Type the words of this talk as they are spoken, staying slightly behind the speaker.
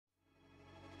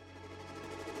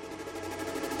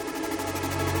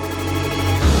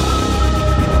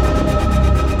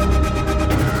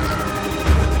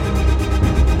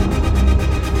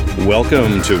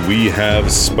Welcome to We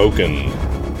Have Spoken,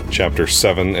 Chapter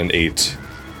 7 and 8,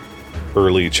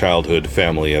 Early Childhood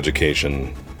Family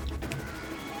Education.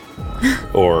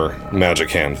 Or Magic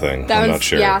Hand Thing. I'm not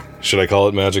sure. Yeah. Should I call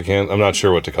it Magic Hand? I'm not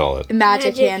sure what to call it.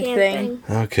 Magic hand thing.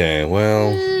 Okay, well,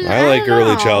 I like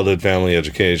Early Childhood Family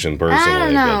Education, personally.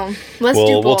 I don't know.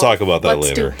 We'll talk about that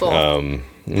later. How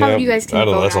do you guys think? I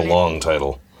don't know, that's a long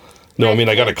title. No, I mean,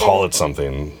 I gotta call it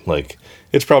something, like,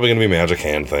 it's probably gonna be Magic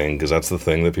Hand Thing, because that's the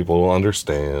thing that people will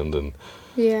understand, and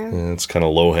it's kind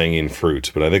of low-hanging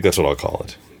fruit, but I think that's what I'll call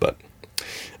it. But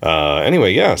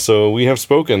anyway, yeah, so We Have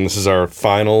Spoken. This is our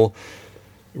final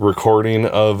recording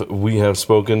of We Have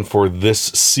Spoken for this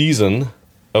season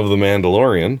of The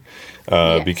Mandalorian,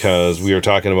 because we are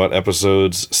talking about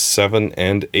episodes 7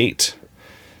 and 8,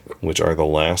 which are the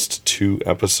last 2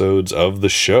 episodes of the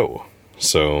show.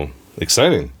 So,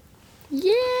 exciting.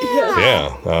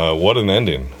 Yeah, what an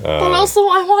ending. But also,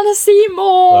 I want to see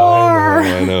more.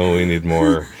 I know, we need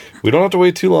more. We don't have to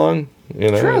wait too long,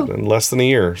 in less than a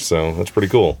year, so that's pretty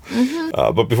cool.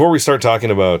 Mm-hmm. But before we start talking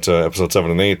about episode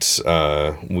 7 and 8,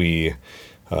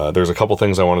 there's a couple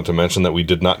things I wanted to mention that we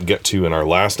did not get to in our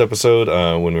last episode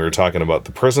when we were talking about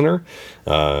the prisoner.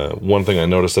 One thing I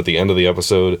noticed at the end of the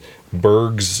episode,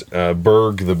 Berg,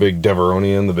 the big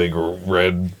Deveronian, the big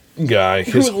red guy,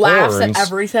 who laughs at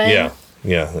everything.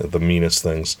 Yeah, the meanest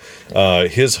things.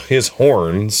 His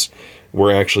horns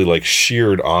were actually like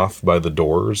sheared off by the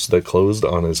doors that closed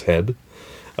on his head.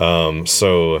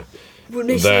 So when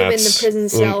we see him in the prison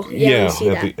cell,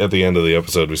 at the end of the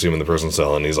episode, we see him in the prison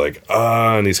cell, and he's like,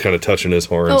 and he's kind of touching his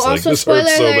horns, like, also, this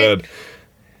hurts so alert.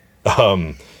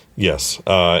 bad. Yes,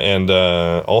 and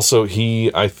also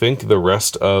I think the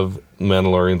rest of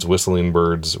Mandalorian's whistling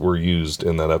birds were used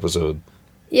in that episode.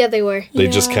 Yeah, they were. They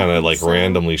just kind of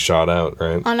randomly shot out,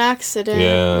 right? On accident.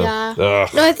 Yeah. No,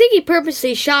 I think he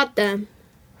purposely shot them.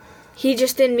 He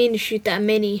just didn't mean to shoot that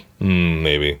many.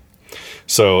 Maybe.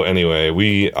 So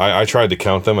anyway, I tried to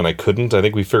count them and I couldn't. I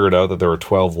think we figured out that there were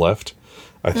 12 left.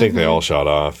 I think they all shot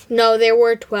off. No, there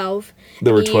were 12.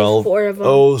 There were 12? 4 of them.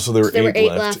 Oh, so there were there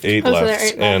 8 left. 8 left. So there are 8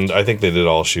 left. And I think they did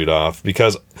all shoot off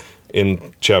because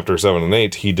in chapter 7 and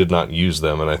 8, he did not use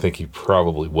them, and I think he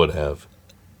probably would have.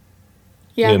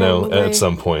 Yeah, at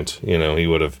some point, he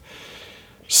would have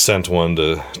sent one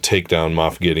to take down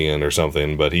Moff Gideon or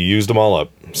something, but he used them all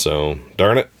up. So,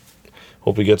 darn it.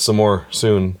 Hope he gets some more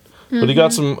soon. But he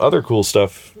got some other cool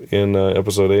stuff in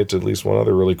episode 8, at least one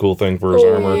other really cool thing for his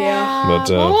armor. Yeah. But,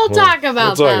 we'll talk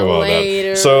about that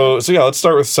later. So yeah, let's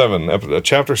start with 7,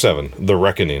 chapter 7, The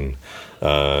Reckoning,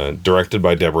 directed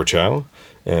by Deborah Chow,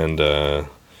 and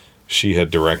she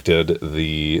had directed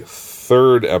the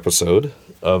 3rd episode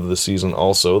of the season,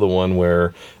 also the one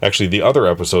where the other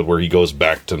episode where he goes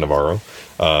back to Navarro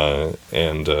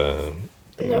and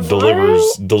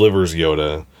delivers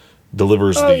Yoda,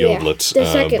 delivers the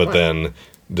Yodelet, but then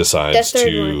decides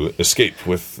to escape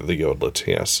with the Yodelet.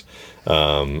 Yes,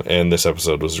 and this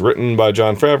episode was written by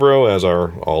Jon Favreau, as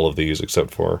are all of these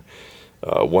except for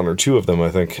 1 or 2 of them,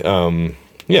 I think.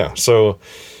 So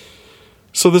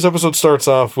this episode starts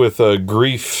off with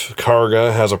Greef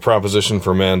Karga has a proposition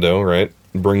for Mando, right?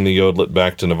 Bring the Yodelet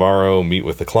back to Navarro, meet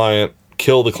with the client,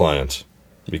 kill the client,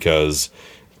 because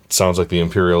it sounds like the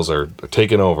Imperials are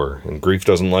taking over, and Greef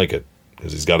doesn't like it,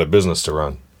 because he's got a business to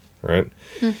run, right?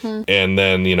 Mm-hmm. And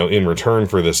then, in return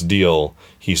for this deal,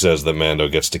 he says that Mando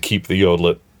gets to keep the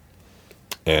Yodelet,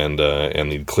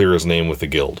 and he'd clear his name with the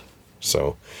Guild.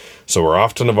 So we're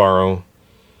off to Navarro,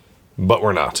 but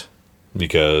we're not,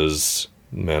 because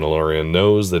Mandalorian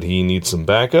knows that he needs some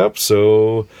backup,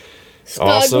 so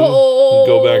awesome.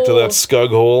 Go back to that Scug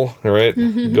hole, right?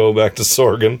 Mm-hmm. Go back to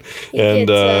Sorgan.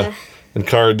 And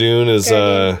Cara Dune is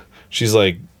she's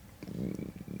like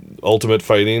ultimate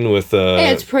fighting with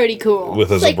it's pretty cool. With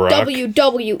a Zabrak.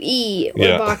 WWE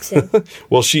or boxing.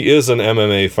 Well, she is an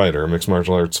MMA fighter, a mixed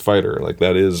martial arts fighter. Like,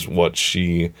 that is what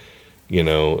she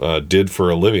did for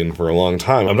a living for a long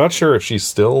time. I'm not sure if she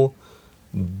still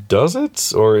does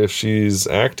it or if she's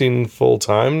acting full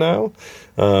time now,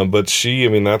 but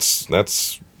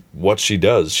that's what she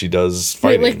does. She does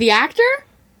fighting. Wait, like the actor?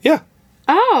 Yeah.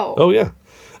 Oh Yeah.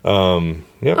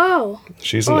 Yeah. Oh.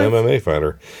 She's an MMA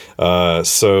fighter.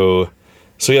 So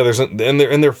yeah,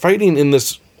 they're fighting in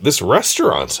this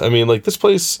restaurant. I mean, like, this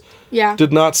place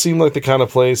did not seem like the kind of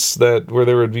place where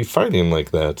they would be fighting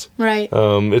like that. Right.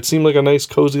 It seemed like a nice,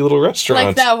 cozy little restaurant.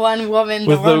 Like that one woman.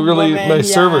 With the really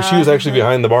nice server. She was actually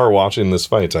behind the bar watching this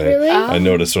fight. Really? I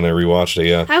noticed when I rewatched it,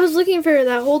 yeah. I was looking for her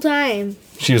that whole time.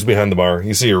 She was behind the bar.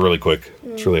 You see her really quick.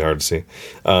 It's really hard to see.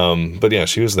 But yeah,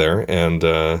 she was there. And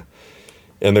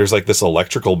there's like this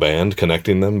electrical band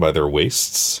connecting them by their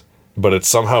waists. but it's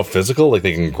somehow physical. Like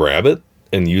they can grab it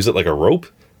and use it like a rope,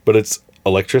 but it's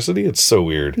electricity. It's so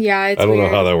weird. Yeah, it's I don't know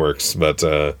weird. how that works, but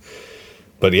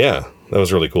yeah, that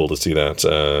was really cool to see that.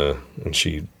 And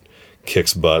she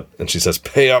kicks butt, and she says,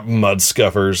 "Pay up, mud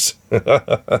scuffers."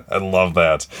 I love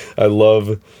that. I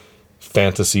love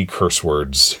fantasy curse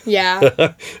words.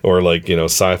 Yeah. Or like,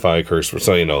 sci-fi curse words.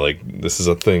 So, like this is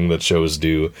a thing that shows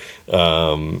do.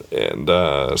 And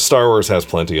Star Wars has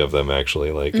plenty of them,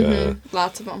 actually. Like,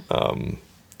 Lots of them.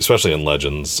 especially in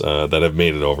Legends that have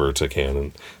made it over to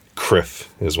canon.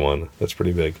 Criff is one that's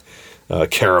pretty big.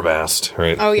 Carabast,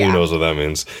 right? Oh, yeah. Who knows what that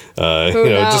means? It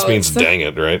just knows? means dang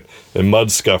it, right? And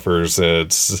mud scuffers, it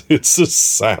just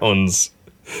sounds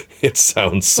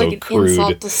so like an crude.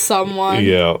 insult to someone.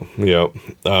 Yeah.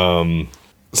 So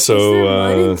Is there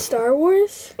mud in Star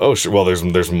Wars? oh sure. Well, there's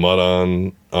mud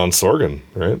on Sorgan,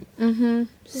 right?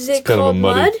 Is it kind of a called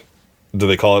muddy- mud? Do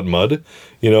they call it mud?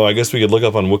 I guess we could look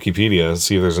up on Wikipedia and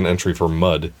see if there's an entry for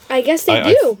mud. I guess they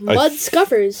I- do. I- Mud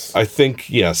scuffers. I think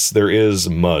yes, there is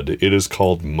mud. It is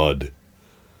called mud.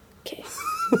 Okay.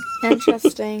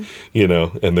 Interesting.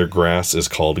 And their grass is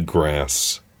called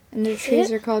grass. And the trees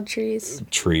are called trees.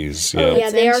 Trees, yeah. Oh, yeah,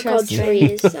 they are called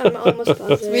interesting. trees. I'm almost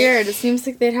positive. It's weird. It seems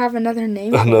like they'd have another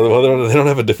name. for Another it. one. They don't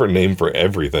have a different name for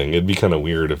everything. It'd be kind of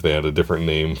weird if they had a different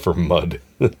name for mud.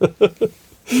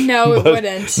 No, it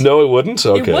wouldn't. No, it wouldn't.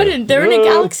 Okay, It wouldn't. They're in a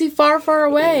galaxy far, far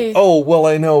away. Oh well,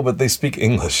 I know, but they speak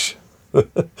English. Okay,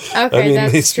 I mean,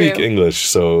 that's they speak true. English,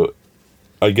 so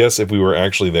I guess if we were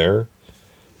actually there,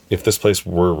 if this place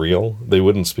were real, they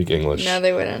wouldn't speak English. No,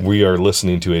 they wouldn't. We are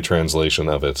listening to a translation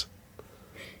of it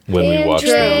when we watch the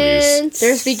movies. Tangents.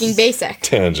 They're speaking basic.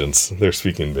 Tangents. They're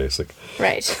speaking basic.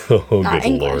 Right. Oh, Not good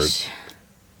English.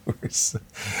 lord.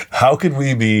 How could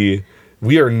we be...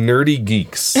 We are nerdy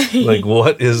geeks. Like,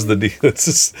 what is the deal? It's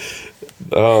just...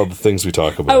 Oh, the things we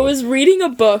talk about. I was reading a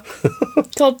book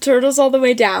called Turtles All the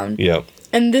Way Down. Yeah.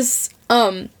 And this,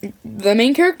 the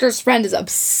main character's friend is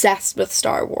obsessed with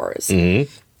Star Wars.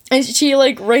 Mm-hmm. And she,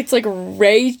 writes, Ray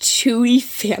Chewie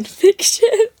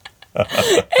fanfiction. And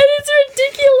it's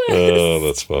ridiculous. Oh,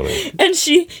 that's funny. And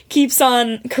she keeps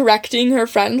on correcting her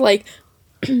friend,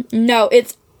 no,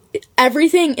 it's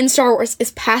everything in Star Wars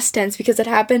is past tense because it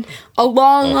happened a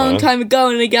long, long time ago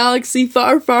in a galaxy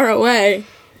far, far away.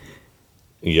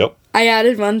 Yep. I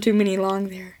added one too many long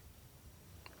there.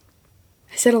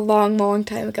 I said a long, long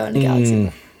time ago in a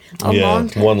galaxy. Long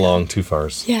time one ago. long, two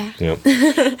fars. Yeah. Yep.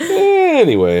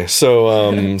 Anyway,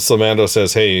 so Mando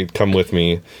says, "Hey, come with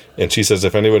me," and she says,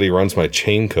 "If anybody runs my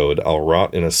chain code, I'll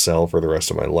rot in a cell for the rest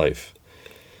of my life."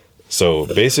 So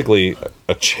basically,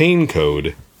 a chain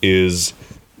code is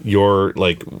your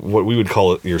what we would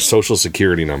call it your social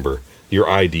security number, your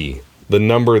ID, the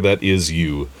number that is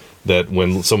you. That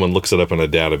when someone looks it up in a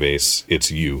database, it's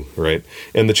you, right?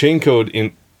 And the chain code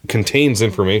contains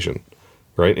information,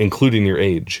 right, including your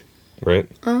age, right?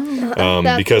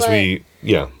 That's Because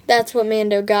what- That's what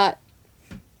Mando got.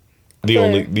 the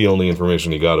only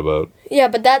information he got about. Yeah,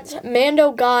 but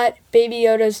Mando got Baby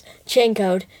Yoda's chain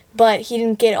code, but he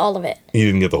didn't get all of it He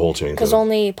didn't get the whole chain because code.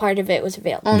 only part of it was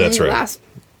available. Only That's right. the last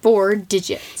 4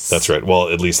 digits. That's right. Well,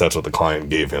 at least that's what the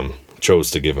client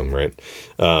chose to give him, right?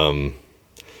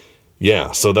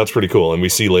 Yeah, so that's pretty cool. And we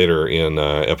see later in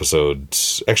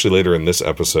later in this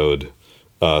episode,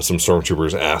 some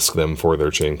stormtroopers ask them for their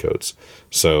chain codes.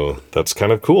 So that's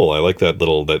kind of cool. I like that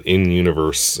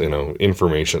in-universe,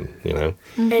 information,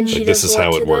 And she this does is what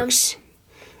how to it them? works.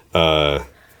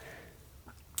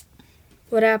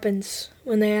 What happens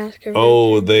when they ask her?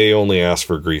 Oh, they only ask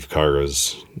for Grief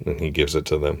Kargas, and he gives it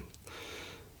to them.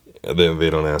 They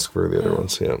don't ask for the other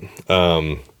ones, yeah.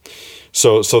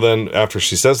 So then after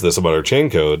she says this about her chain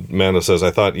code, Mando says,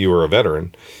 "I thought you were a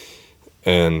veteran."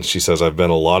 And she says, "I've been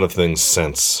a lot of things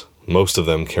since. Most of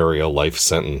them carry a life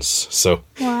sentence." So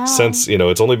since,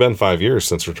 it's only been 5 years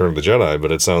since Return of the Jedi,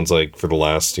 but it sounds like for the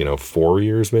last, 4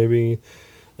 years maybe,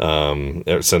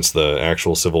 since the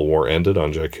actual Civil War ended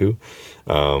on Jakku.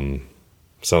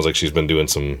 Sounds like she's been doing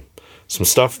some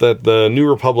stuff that the New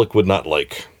Republic would not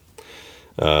like.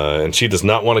 And she does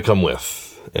not want to come with.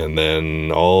 And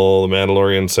then all the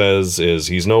Mandalorian says is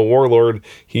he's no warlord,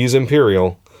 he's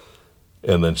Imperial.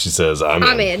 And then she says, I'm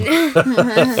in.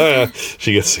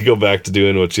 She gets to go back to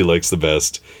doing what she likes the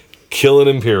best, killing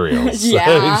Imperials.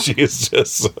 Yeah. She is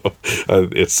just so,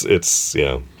 it's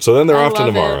yeah. So then they're off to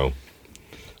love Navarro.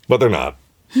 But they're not,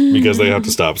 because they have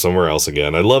to stop somewhere else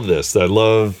again. I love this. I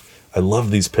love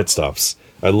these pit stops.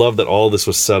 I love that all this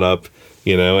was set up,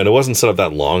 and it wasn't set up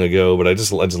that long ago, but I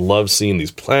just love seeing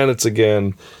these planets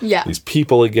again. Yeah. These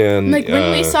people again.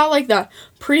 When we saw, the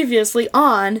previously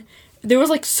on, there was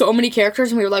like so many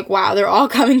characters, and we were like, wow, they're all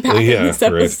coming back in this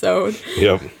episode.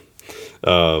 Right.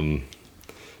 Yep.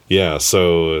 Yeah,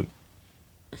 so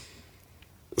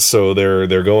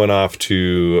they're going off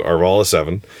to Arvala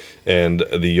 7, and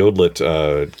the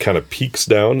Yodelet kind of peeks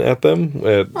down at them,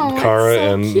 at Kara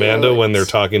so and cute. Mando when they're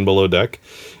talking below deck.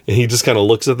 And he just kind of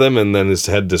looks at them, and then his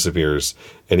head disappears,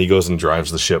 and he goes and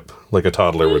drives the ship like a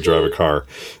toddler would drive a car.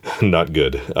 Not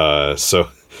good.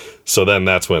 So then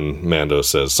that's when Mando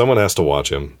says, someone has to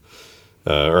watch him.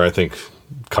 Or I think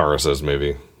Kara says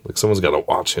maybe, like, someone's got to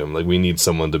watch him. Like, we need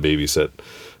someone to babysit.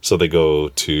 So they go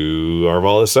to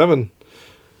Arvala 7,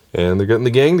 and they're getting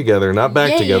the gang together. Not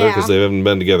back together, because they haven't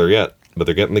been together yet, but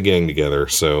they're getting the gang together.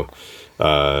 So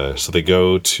they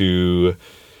go to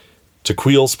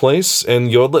Queel's place, and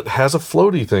Yodelet has a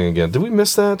floaty thing again. Did we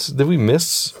miss that? Did we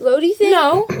miss? Floaty thing?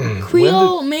 No,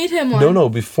 Queel made him one. No,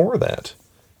 before that.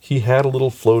 He had a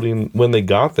little floating, when they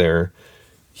got there,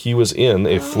 he was in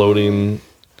a floating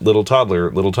little toddler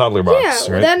box,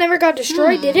 Yeah, right? that never got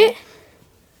destroyed, did it?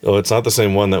 Oh, it's not the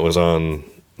same one that was on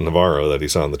Navarro that he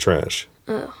saw in the trash.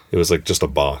 Oh. It was like just a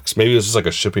box. Maybe it was just like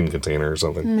a shipping container or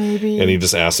something. Maybe. And he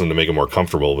just asked him to make it more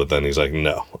comfortable, but then he's like,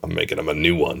 no, I'm making him a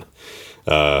new one.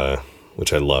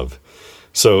 Which I love.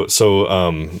 So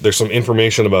there's some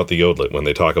information about the Yodelet when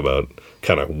they talk about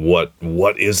kind of what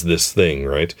is this thing,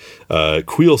 right?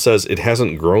 Queel says it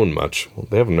hasn't grown much. Well,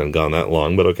 they haven't been gone that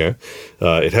long, but okay.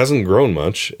 It hasn't grown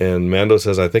much, and Mando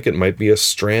says, I think it might be a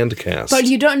strand cast. But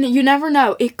you never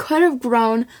know. It could have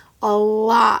grown a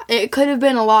lot. It could have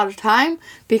been a lot of time,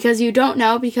 because you don't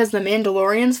know, because the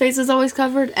Mandalorian's face is always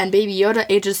covered, and Baby Yoda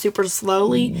ages super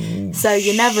slowly, so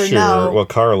you never know. Well,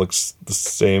 Kara looks the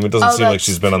same. It doesn't seem like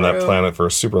she's been on that true. planet for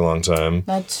a super long time.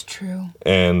 That's true.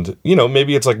 And,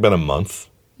 maybe it's like been a month,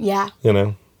 Yeah.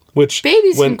 which...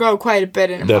 Babies can grow quite a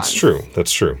bit in a That's month.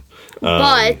 true.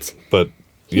 But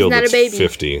Yoda's not a baby.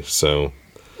 50, so...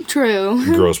 True.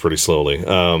 grows pretty slowly.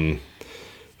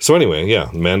 So anyway,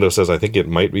 yeah, Mando says, I think it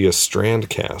might be a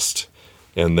strand cast.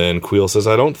 And then Queel says,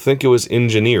 I don't think it was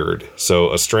engineered.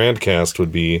 So a strand cast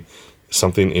would be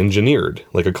something engineered,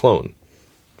 like a clone,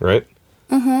 right?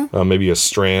 Maybe a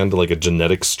strand, like a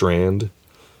genetic strand,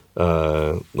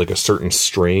 like a certain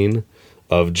strain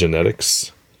of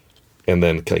genetics, and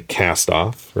then cast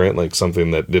off, right? Like something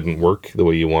that didn't work the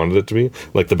way you wanted it to be,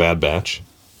 like the Bad Batch.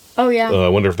 Oh, yeah. I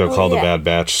wonder if they'll call the Bad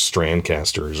Batch strand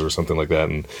casters or something like that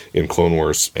in Clone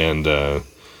Wars. And, we'll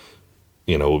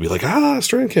be like,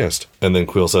 strand cast. And then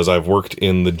Queel says, I've worked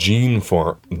in the gene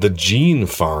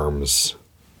farms,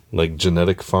 like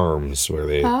genetic farms where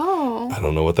they, I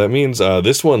don't know what that means.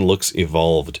 This one looks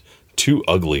evolved, too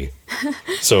ugly.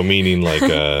 So meaning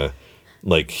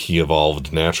like he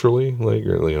evolved naturally,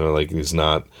 like he's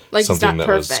not like something he's not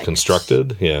that was perfect.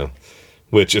 Constructed. Yeah.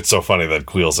 Which, it's so funny that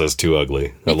Queel says too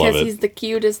ugly. I love it. Because he's the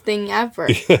cutest thing ever.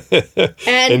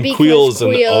 and because Queel is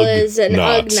an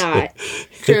Ugnaught.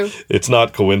 True. It's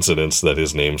not coincidence that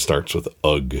his name starts with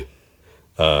Ugg.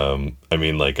 I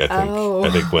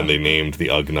think when they named the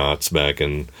Ugnaughts back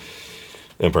in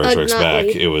Empire Strikes Back,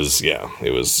 it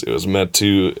was meant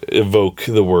to evoke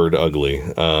the word ugly.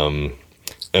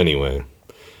 Anyway,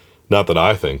 not that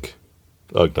I think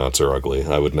Ugnaughts are ugly.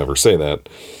 I would never say that.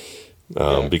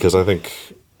 Because I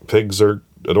think pigs are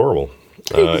adorable.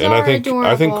 I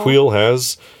think Queel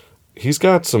he's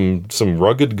got some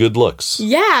rugged good looks.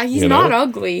 Yeah, he's not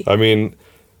ugly. I mean,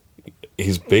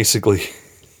 he's basically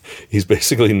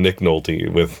Nick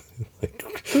Nolte with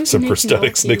some Nick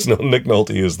prosthetics. Nolte? Nick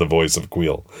Nolte is the voice of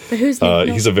Queel. But who's Nick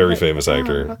Nolte? He's a very famous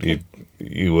actor. Oh, okay.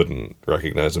 You wouldn't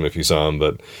recognize him if you saw him,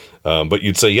 but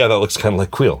you'd say, yeah, that looks kind of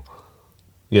like Queel.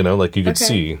 Like you could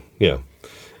see, yeah.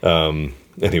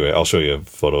 Anyway, I'll show you a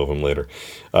photo of him later.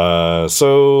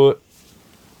 So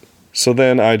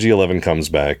then IG-11 comes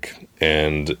back,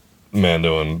 and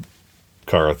Mando and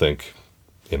Kara think,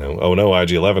 oh no,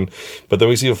 IG-11. But then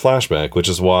we see a flashback, which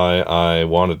is why I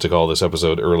wanted to call this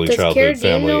episode Early Does Childhood Cara Dune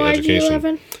Family know Education.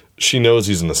 IG-11? She knows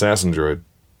he's an assassin droid.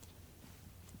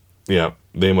 Yeah,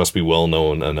 they must be well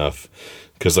known enough.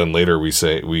 Because then later we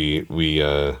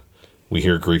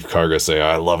hear Greef Karga say,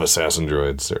 I love assassin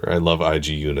droids, or I love IG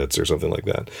units, or something like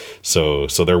that. So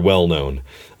they're well known.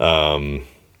 And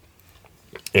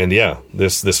yeah,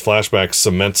 this flashback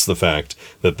cements the fact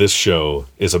that this show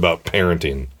is about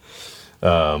parenting.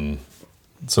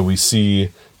 So we see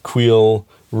Queel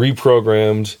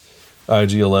reprogrammed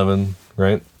IG-11,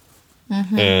 right?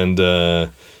 Mm-hmm.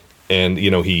 And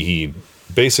he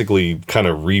basically kind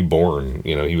of reborn.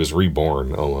 He was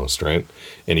reborn almost, right?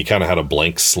 And he kind of had a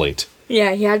blank slate.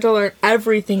 Yeah, he had to learn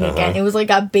everything again. It was like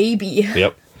a baby.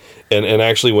 Yep. And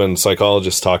actually, when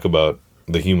psychologists talk about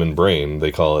the human brain,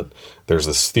 they call it there's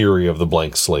this theory of the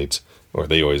blank slate, or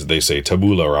they say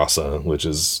tabula rasa, which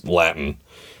is Latin,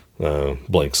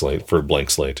 blank slate for blank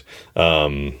slate.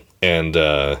 And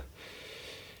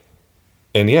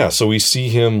yeah, so we see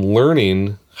him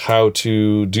learning how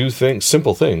to do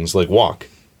simple things like walk,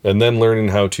 and then learning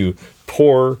how to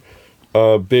pour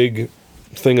a big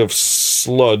thing of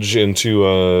sludge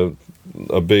into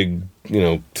a big,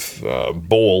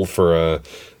 bowl for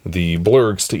the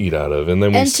blurgs to eat out of, and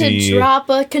then we see to drop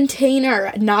a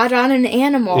container, not on an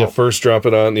animal. Yeah, first drop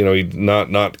it on,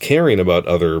 not caring about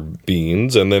other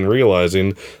beings, and then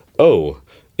realizing, oh,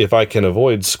 if I can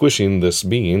avoid squishing this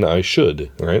bean, I should,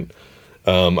 right?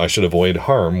 I should avoid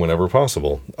harm whenever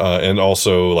possible, and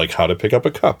also like how to pick up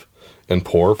a cup and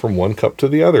pour from one cup to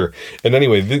the other. And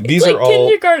anyway, these like are all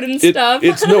kindergarten stuff.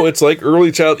 It's like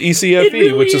early child ECFE,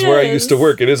 really which is where I used to is.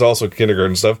 work. It is also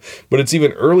kindergarten stuff, but it's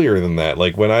even earlier than that.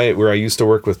 Like where I used to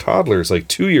work with toddlers, like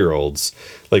 2-year-olds,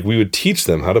 like we would teach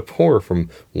them how to pour from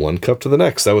one cup to the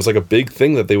next. That was like a big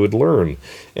thing that they would learn,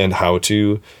 and how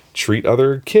to treat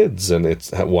other kids, and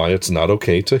it's why it's not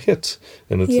okay to hit,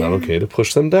 and it's not okay to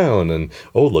push them down, and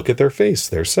oh, look at their face,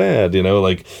 they're sad,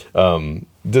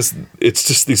 it's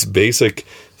just these basic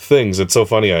things. It's so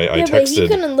funny. I But texted. he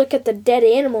couldn't look at the dead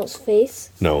animal's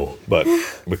face. No, but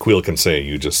McQueel can say,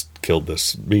 you just killed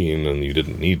this being and you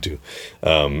didn't need to.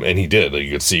 And he did.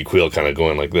 You could see Queel kind of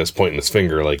going like this, pointing his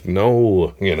finger like,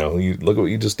 no, you look what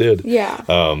you just did. Yeah.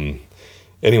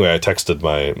 Anyway, I texted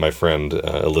my friend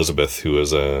Elizabeth, who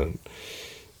is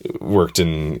worked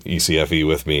in ECFE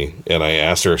with me, and I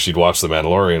asked her if she'd watched The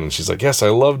Mandalorian, and she's like, yes, I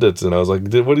loved it. And I was like,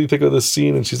 what do you think of this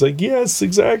scene? And she's like, yes,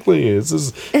 exactly.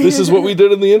 This is what we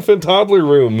did in the infant toddler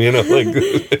room,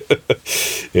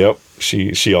 Yep.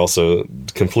 She also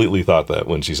completely thought that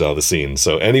when she saw the scene.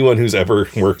 So anyone who's ever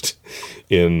worked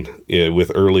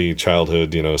with early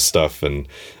childhood, stuff, and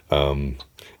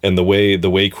the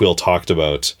way Queel talked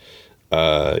about,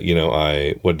 what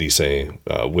did he say?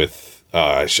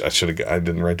 I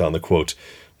didn't write down the quote,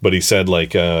 but he said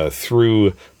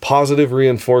through positive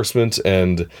reinforcement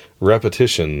and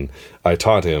repetition, I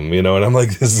taught him, and I'm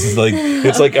like, this is like,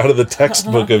 it's like out of the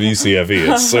textbook of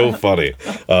ECFE. It's so funny.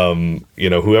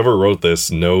 Whoever wrote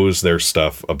this knows their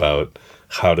stuff about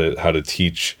how to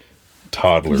teach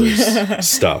toddlers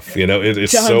stuff.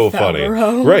 It's Jon so Favreau. funny.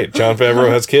 Right. Jon Favreau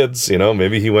has kids,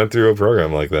 maybe he went through a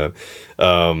program like that.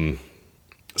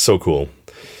 So cool.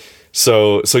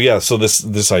 So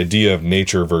this idea of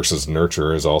nature versus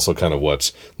nurture is also kind of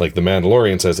what, like, the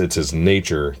Mandalorian says it's his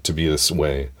nature to be this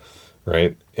way,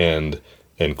 right? And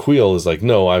Queel is like,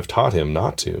 no, I've taught him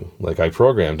not to. Like, I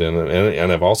programmed him,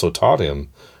 and I've also taught him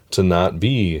to not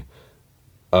be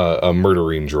a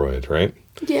murdering droid, right?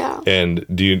 Yeah. And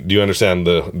do you understand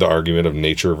the argument of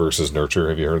nature versus nurture?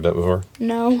 Have you heard that before?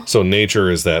 No. So nature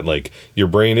is that, like, your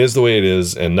brain is the way it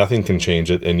is, and nothing can change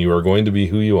it, and you are going to be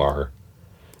who you are.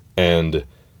 And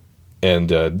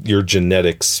your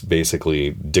genetics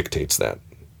basically dictates that,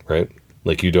 right?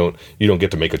 Like, you don't get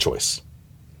to make a choice,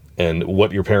 and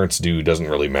what your parents do doesn't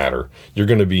really matter. You're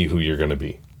going to be who you're going to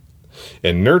be.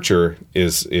 And nurture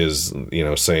is saying, It's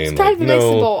kind like, of a mix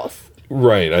of both.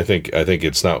 Right. I think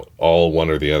it's not all one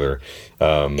or the other.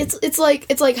 It's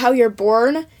like how you're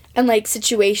born and like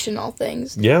situational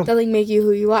things. Yeah. That like make you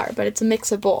who you are, but it's a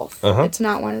mix of both. Uh-huh. It's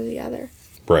not one or the other.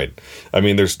 Right. I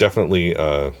mean, there's definitely,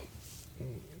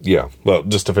 yeah. Well,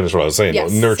 just to finish what I was saying,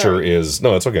 Yes, nurture sorry. is,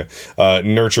 no, it's okay.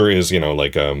 Nurture is,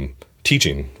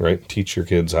 teaching, right? Teach your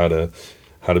kids how to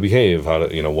behave, how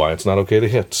to, why it's not okay to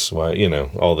hit, why,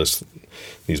 all these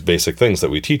basic things that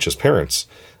we teach as parents.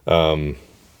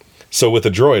 So with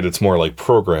a droid, it's more like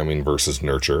programming versus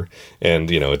nurture, and,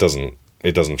 it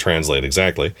doesn't translate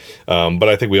exactly. But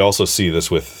I think we also see this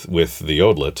with the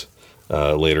Yodlet.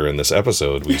 Later in this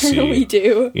episode, we see We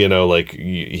do. like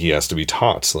he has to be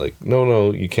taught, like,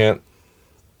 no, you can't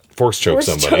force choke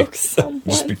somebody Choke someone.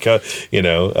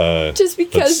 just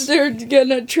because they're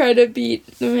gonna try to beat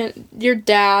your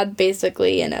dad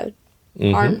basically in a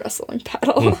arm wrestling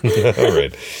battle. All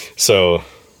right. So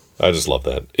I just love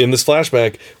that. In this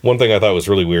flashback, one thing I thought was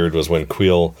really weird was when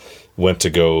Queel went to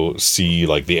go see,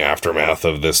 like, the aftermath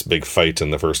of this big fight in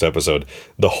the first episode,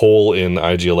 the hole in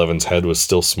IG-11's head was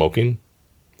still smoking.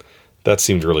 That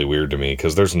seemed really weird to me,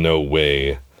 because there's no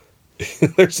way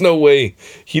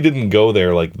he didn't go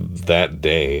there, like, that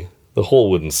day. The hole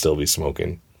wouldn't still be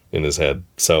smoking in his head.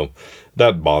 So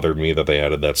that bothered me that they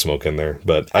added that smoke in there.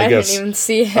 But I guess didn't even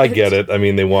see it. I get it. I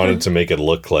mean, they wanted to make it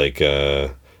look like,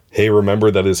 hey, remember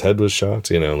that his head was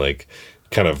shot? Like,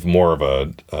 kind of more of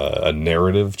a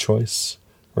narrative choice,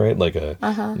 right? Like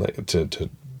like to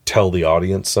tell the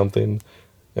audience something,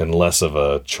 and less of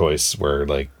a choice where,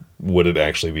 like, would it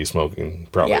actually be smoking?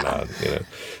 Probably Yeah. not, you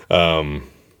know.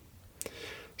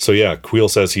 So yeah, Queel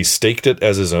says he staked it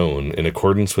as his own in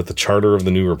accordance with the Charter of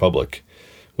the New Republic,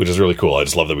 which is really cool. I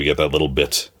just love that we get that little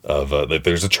bit of that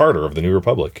there's a charter of the New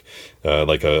Republic,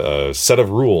 like a set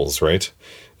of rules, right?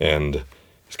 And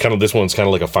it's kind of, this one's kind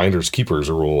of like a finders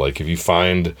keepers rule. Like if you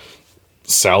find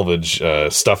salvage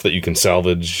stuff that you can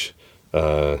salvage,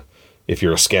 if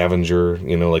you're a scavenger,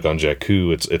 you know, like on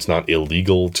Jakku, it's not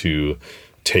illegal to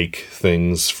take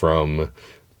things from,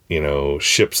 you know,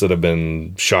 ships that have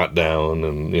been shot down,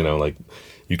 and, you know, like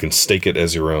you can stake it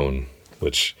as your own,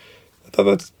 which I thought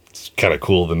that's kind of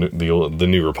cool. The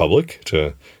New Republic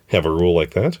to have a rule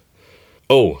like that.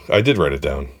 Oh, I did write it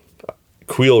down.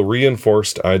 Queel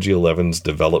reinforced IG-11's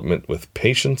development with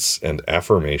patience and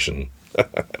affirmation.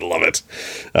 I love it.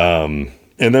 And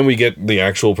then we get the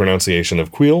actual pronunciation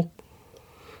of Queel,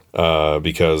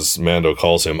 because Mando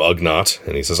calls him Ugnaught,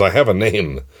 and he says, I have a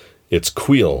name. It's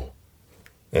Queel.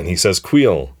 And he says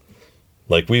Queel,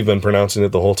 like we've been pronouncing it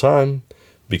the whole time,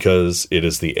 because it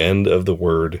is the end of the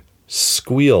word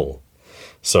squeal.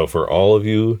 So for all of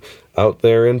you out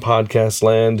there in podcast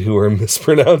land who are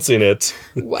mispronouncing it,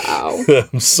 Wow.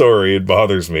 I'm sorry, it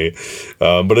bothers me.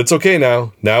 But it's okay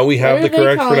now. Now we have What are the they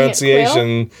correct calling it,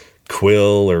 pronunciation.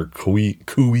 Quill or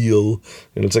Queel.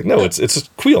 And it's like, no, it's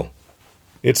Queel.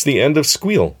 It's the end of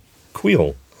squeal.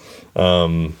 Queel.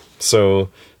 So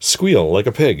squeal, like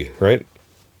a pig, right?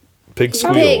 Pig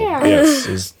squeal. Pig. Yes,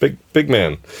 he's big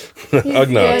man.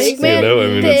 Ugnaught. Big man, You know, I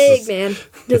mean, big man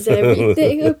does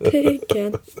everything a pig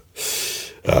can.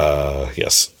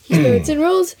 yes. He starts and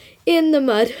rolls in the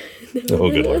mud.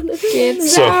 Oh, good Lord.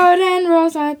 Gets So- out and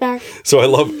rolls on back. So I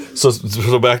love,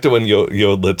 so back to when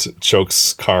Yodlet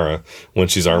chokes Cara when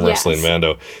she's arm wrestling Yes.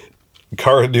 Mando.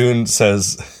 Cara Dune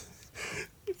says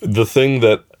the thing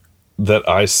that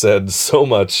I said so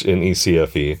much in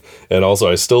ECFE, and also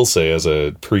I still say as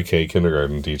a pre-K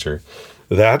kindergarten teacher,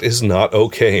 that is not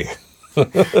okay.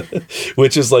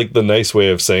 Which is like the nice way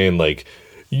of saying, like,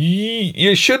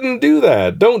 you shouldn't do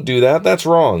that. Don't do that. That's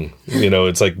wrong. You know,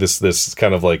 it's like this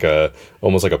kind of like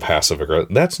almost like a passive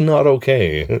aggressive. That's not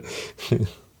okay.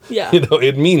 Yeah. You know,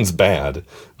 it means bad,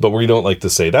 but we don't like to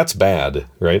say that's bad,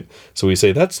 right? So we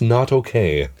say that's not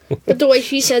okay. But the way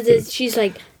she says it, she's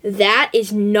like, that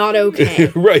is not okay.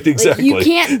 Right, exactly. You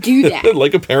can't do that.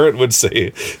 Like a parent would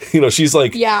say, you know, she's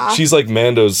like Yeah.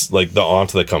 Mando's, like the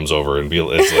aunt that comes over and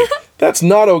it's like, that's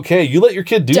not okay. You let your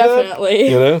kid do that? Definitely.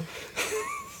 You know?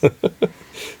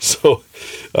 So,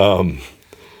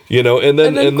 you know, and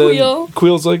then Queel.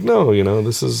 Queel's like, no, you know, he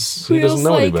doesn't Queel's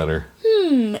know any like, better.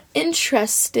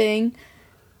 Interesting.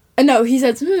 No, he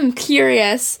says,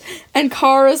 curious. And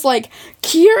Kara's like,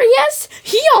 curious?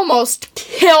 He almost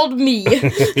killed me.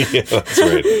 Yeah, that's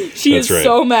right. She That's is right.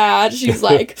 so mad. She's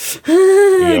like,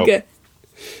 Yep.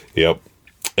 Yep.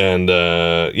 And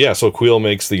so Queel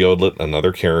makes the Yodlet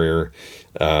another carrier.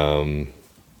 And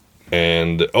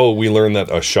we learn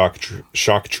that a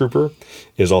shock trooper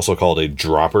is also called a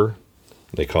dropper.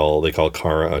 They call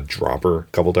Cara a dropper a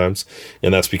couple times,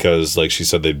 and that's because, like she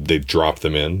said, they drop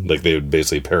them in, like they would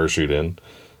basically parachute in,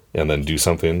 and then do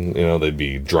something. You know, they'd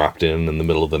be dropped in the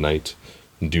middle of the night,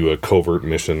 do a covert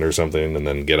mission or something, and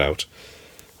then get out.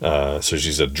 So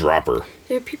she's a dropper.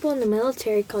 There are people in the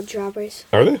military called droppers.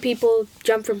 Are they? People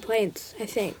jump from planes, I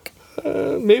think.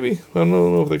 Maybe. I don't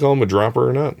know if they call him a dropper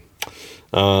or not.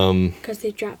 Because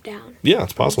they drop down. Yeah,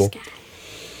 it's possible. From the sky.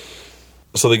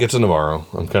 So they get to Navarro.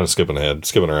 I'm kind of skipping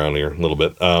around here a little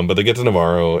bit. But they get to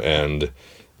Navarro, and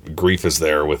Greef is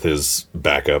there with his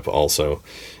backup also.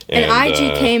 and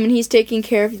IG came and he's taking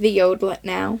care of the Yodlet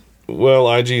now.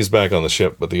 Well, IG's back on the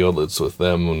ship, but the Yodlet's with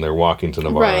them when they're walking to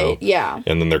Navarro. Right, yeah.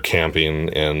 And then they're camping,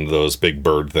 and those big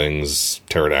bird things,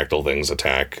 pterodactyl things,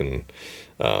 attack, and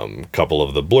a couple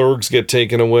of the blurgs get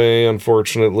taken away,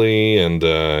 unfortunately, and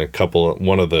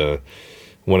one of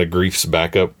Greef's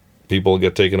backup people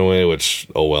get taken away, which,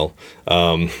 oh well.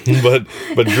 But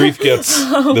Greef gets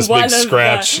this One big of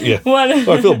scratch. the- Yeah. one of-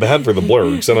 Well, I feel bad for the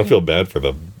blurgs. I don't feel bad for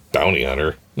the bounty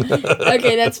hunter.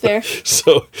 Okay, that's fair.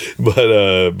 So,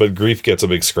 but Greef gets a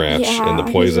big scratch, Yeah, and the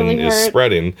he's poison really is hurt.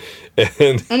 spreading,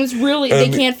 and And it's really, they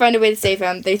can't find a way to save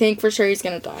him. They think for sure he's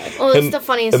gonna die. Oh, it's and, the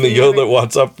funniest and the thing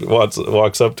Yodlet ever.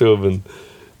 walks up to him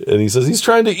and he says he's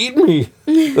trying to eat me.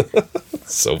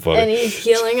 So funny. And he's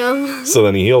healing him. So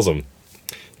then he heals him,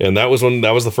 and that was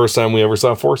the first time we ever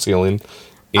saw force healing.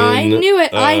 I knew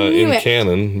it. In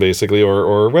canon, basically,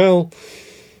 or well,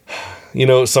 you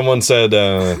know, someone said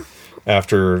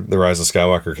after The Rise of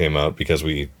Skywalker came out, because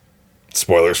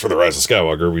spoilers for The Rise of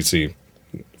Skywalker, we see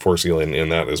force healing in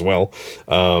that as well.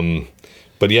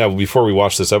 But yeah, before we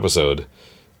watched this episode,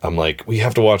 I'm like, we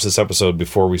have to watch this episode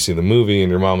before we see the movie.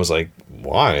 And your mom was like,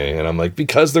 why? And I'm like,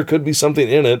 because there could be something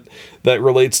in it that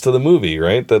relates to the movie,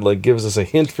 right? That like gives us a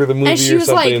hint for the movie And she or was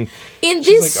something. like, in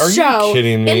this Are show, you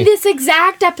kidding me? in this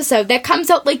exact episode that comes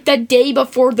out like the day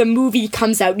before the movie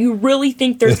comes out, you really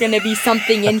think there's going to be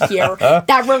something in here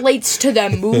that relates to the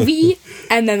movie?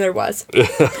 And then there was.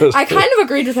 I kind of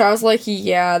agreed with her. I was like,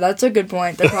 yeah, that's a good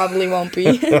point. There probably won't be.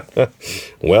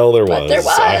 Well, there But was. there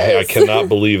was. I cannot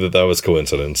believe that was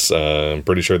coincidence. I'm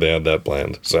pretty sure they had that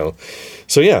planned. So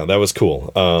yeah, that was cool.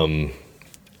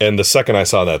 And the second I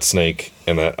saw that snake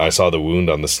and I saw the wound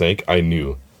on the snake, I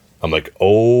knew. I'm like,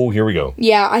 oh, here we go.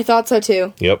 Yeah, I thought so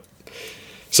too. Yep.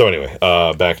 So anyway,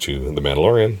 back to The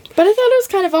Mandalorian. But I thought it was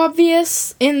kind of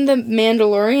obvious in The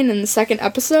Mandalorian in the second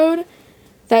episode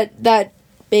that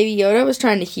Baby Yoda was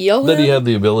trying to heal him. That he had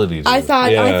the ability to. I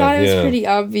thought it was pretty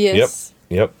obvious.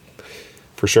 Yep.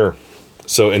 For sure.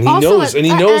 So, and he Also, knows, and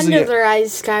he knows End that of the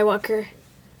Rise Skywalker.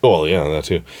 well, yeah, that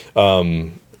too.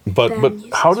 But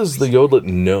how does the Yodelet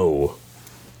know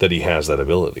that he has that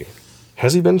ability?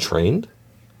 Has he been trained?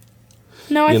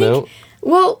 No, I You think. know?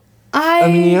 Well, I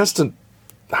mean, he has to.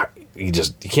 He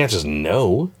can't just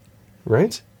know,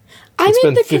 right? It's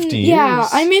been 50 Yeah, years.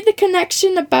 I made the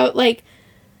connection about like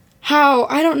how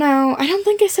I don't know. I don't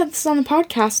think I said this on the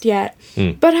podcast yet,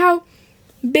 but how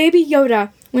Baby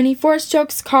Yoda, when he force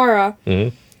chokes Kara,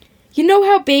 you know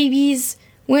how babies,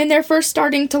 when they're first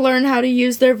starting to learn how to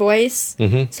use their voice,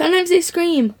 sometimes they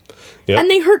scream. Yep. And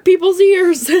they hurt people's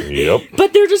ears. Yep.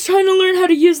 But they're just trying to learn how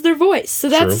to use their voice. So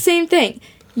that's True. the same thing.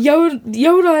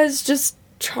 Yoda is just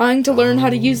trying to learn how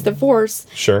to use the Force,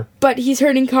 Sure. but he's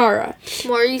hurting Kara.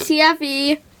 More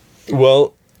ECFE.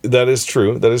 Well, that is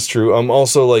true. That is true.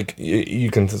 Also, like you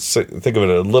can think of it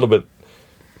a little bit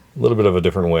of a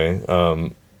different way,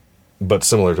 but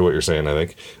similar to what you're saying. I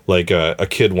think like a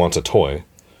kid wants a toy,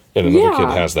 and another kid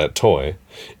has that toy,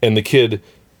 and the kid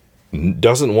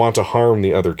doesn't want to harm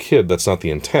the other kid. That's not the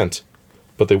intent,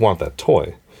 but they want that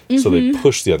toy, so they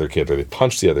push the other kid or they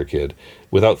punch the other kid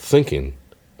without thinking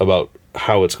about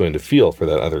how it's going to feel for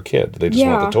that other kid. They just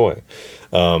want the toy.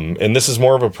 And this is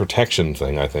more of a protection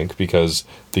thing, I think, because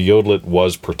the Yodelet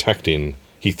was protecting.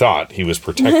 He thought he was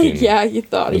protecting. Yeah, you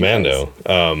thought the he Mando.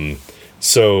 was.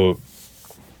 So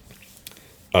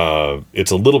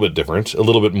it's a little bit different, a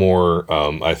little bit more,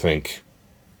 I think,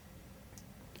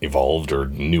 evolved or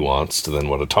nuanced than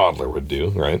what a toddler would do,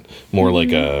 right? More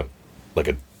like a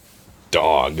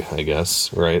dog, I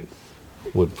guess, right?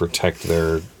 Would protect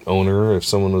their owner if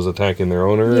someone was attacking their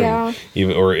owner, Yeah.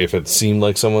 and or if it seemed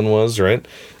like someone was, right?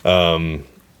 And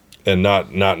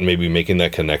not maybe making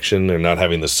that connection or not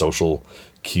having the social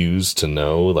cues to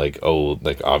know, like, oh,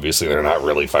 like obviously they're not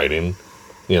really fighting,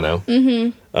 you know.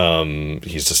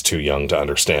 He's just too young to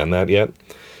understand that yet.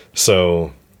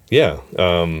 So yeah,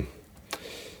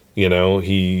 you know,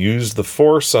 he used the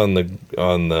Force on the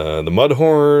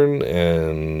Mudhorn,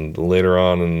 and later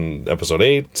on in Episode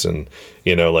 8, and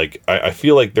you know, like I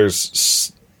feel like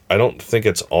I don't think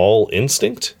it's all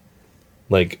instinct.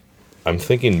 Like I'm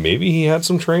thinking maybe he had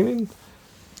some training,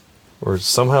 or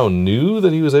somehow knew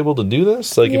that he was able to do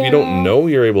this. Like if you don't know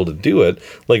you're able to do it,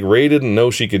 like Rey didn't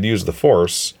know she could use the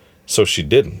Force, so she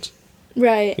didn't.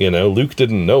 Right. You know, Luke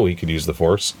didn't know he could use the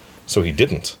Force, so he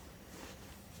didn't.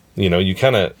 You know, you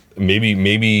kind of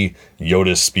maybe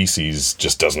Yoda's species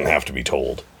just doesn't have to be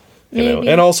told. You know,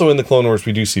 and also in the Clone Wars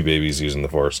we do see babies using the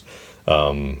Force,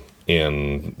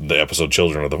 in the episode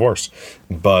Children of the Force.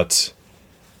 But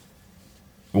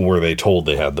were they told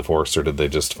they had the Force, or did they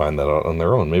just find that out on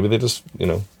their own? Maybe they just, you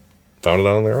know, found it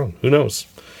out on their own. Who knows?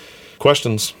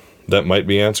 Questions that might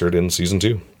be answered in season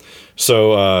 2.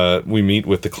 So we meet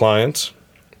with the client.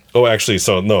 Oh, actually,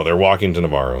 so no, they're walking to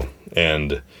Navarro,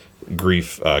 and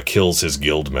Greef kills his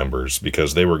guild members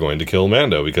because they were going to kill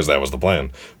Mando because that was the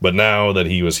plan. But now that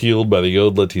he was healed by the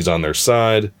Yodelet, he's on their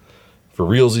side for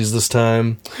realsies this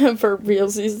time. For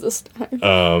realsies this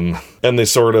time. And they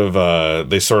sort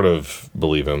of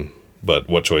believe him, but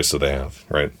what choice do they have,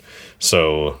 right?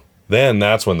 So then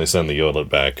that's when they send the Yodelet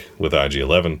back with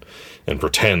IG-11 and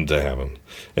pretend to have him.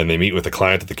 And they meet with the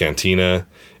client at the cantina,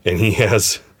 and he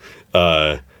has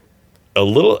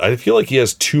I feel like he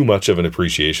has too much of an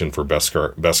appreciation for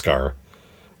Beskar.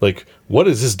 Like, what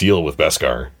is his deal with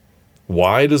Beskar?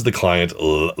 Why does the client,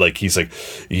 like, he's like,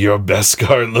 your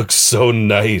Beskar looks so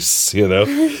nice, you know?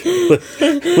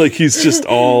 Like, he's just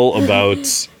all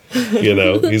about, you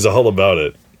know, he's all about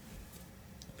it.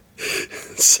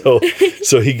 So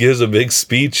he gives a big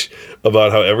speech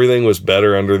about how everything was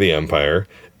better under the Empire,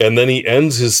 and then he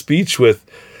ends his speech with,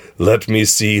 "Let me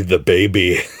see the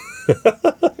baby."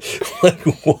 Like,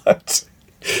 what?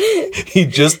 He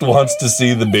just wants to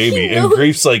see the baby. And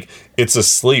Grief's like, it's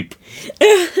asleep.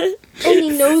 And he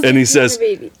knows. And he it's not says, a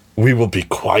baby. we will be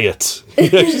quiet. He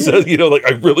says, like,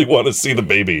 I really want to see the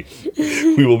baby.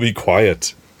 We will be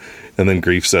quiet. And then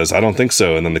Grief says, I don't think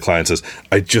so. And then the client says,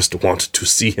 I just want to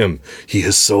see him. He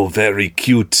is so very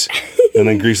cute. And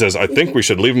then Grief says, I think we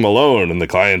should leave him alone. And the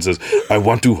client says, I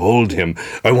want to hold him.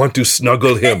 I want to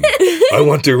snuggle him. I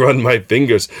want to run my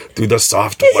fingers through the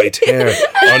soft white hair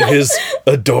on his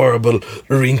adorable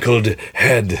wrinkled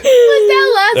head. Was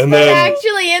that last And part then-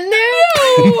 actually in there?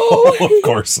 No, of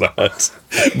course not.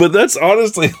 But that's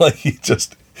honestly like he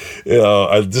just,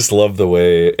 I just love the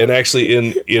way. And actually,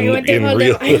 in real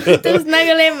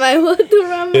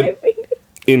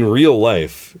in real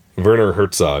life, Werner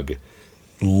Herzog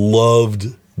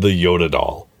loved the Yoda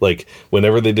doll. Like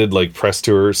whenever they did like press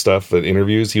tour stuff and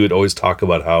interviews, he would always talk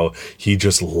about how he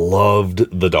just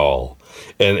loved the doll.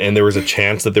 And there was a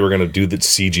chance that they were going to do the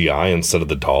CGI instead of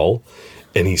the doll,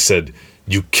 and he said,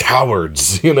 you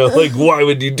cowards, like, why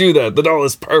would you do that? The doll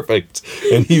is perfect.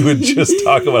 And he would just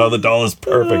talk about how the doll is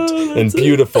perfect and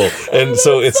beautiful. And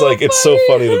so it's so like, it's so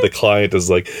funny that the client is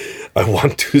like, I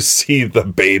want to see the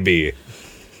baby.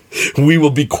 We will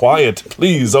be quiet.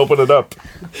 Please open it up.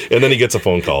 And then he gets a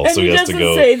phone call, so he has to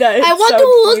go. Say that. I want to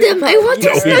hold him. I want to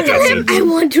No, he snuggle him. doesn't. I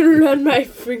want to run my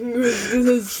fingers through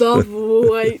the soft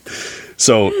white.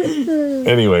 So,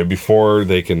 anyway, before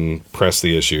they can press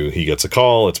the issue, he gets a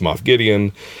call. It's Moff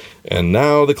Gideon. And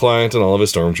now the client and all of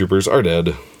his stormtroopers are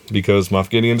dead because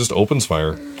Moff Gideon just opens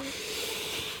fire.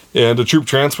 And a troop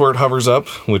transport hovers up,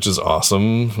 which is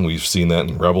awesome. We've seen that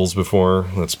in Rebels before.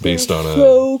 That's based on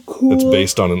It's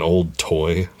based on an old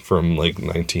toy from like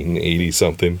 1980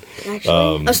 something.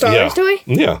 Actually, a Star Wars toy?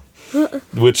 Yeah.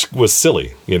 Which was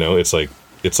silly, It's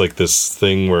like this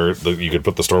thing where you could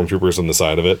put the stormtroopers on the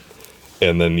side of it,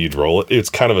 and then you'd roll it. It's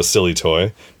kind of a silly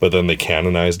toy, but then they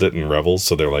canonized it in Rebels,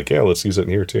 so they're like, yeah, let's use it in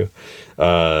here too.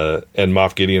 And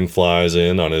Moff Gideon flies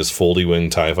in on his foldy wing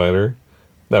TIE fighter.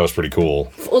 That was pretty cool.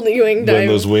 Folding wing When dive.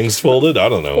 those wings folded, I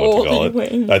don't know what to call it.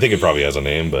 Folding wing. I think it probably has a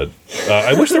name, but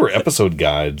I wish there were episode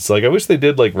guides. Like, I wish they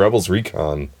did like Rebels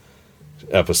Recon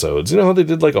episodes. You know how they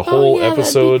did like a whole yeah, that'd be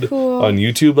episode cool. on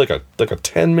YouTube, like a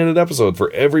 10-minute episode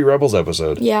for every Rebels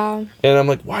episode. Yeah. And I'm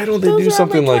like, why don't they Those do are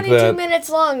something only like 22 that? minutes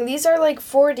long. These are like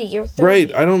 40 or 30.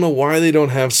 Right. I don't know why they don't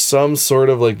have some sort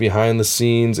of like behind the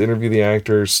scenes, interview the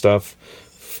actors stuff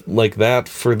like that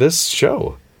for this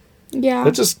show. Yeah.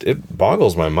 It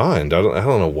boggles my mind. I don't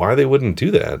know why they wouldn't do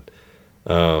that.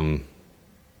 It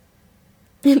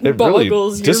really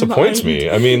boggles your disappoints mind. me.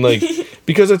 I mean, like,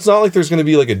 because it's not like there's going to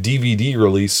be like a DVD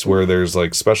release where there's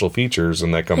like special features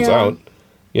and that comes Yeah. out.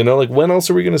 Like, when else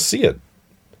are we going to see it?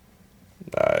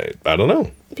 I don't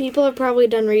know. People have probably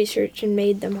done research and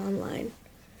made them online.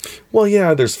 Well,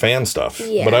 yeah, there's fan stuff,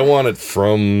 Yeah. but I want it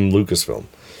from Lucasfilm.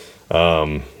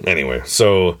 Anyway,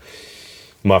 so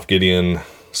Moff Gideon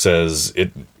says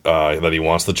that he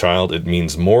wants the child. It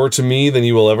means more to me than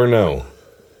you will ever know.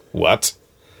 What?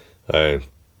 I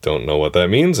don't know what that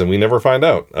means, and we never find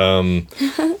out.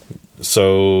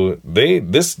 So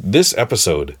this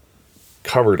episode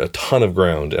covered a ton of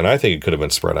ground, and I think it could have been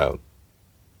spread out.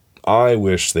 I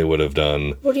wish they would have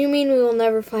done. What do you mean we will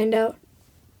never find out?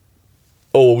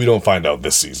 Oh, well, we don't find out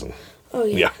this season. Oh,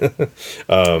 yeah. Yeah.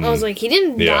 I was like, he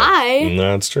didn't Yeah. die.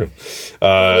 No, that's true. He did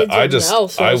I something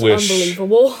else that I was wish.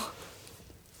 Unbelievable.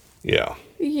 Yeah.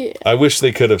 Yeah. I wish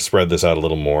they could have spread this out a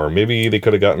little more. Maybe they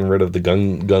could have gotten rid of the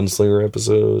gunslinger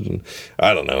episode. And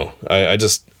I don't know. I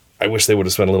wish they would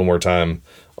have spent a little more time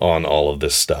on all of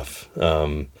this stuff. I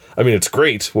mean, it's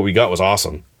great. What we got was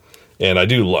awesome, and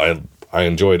I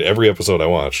enjoyed every episode I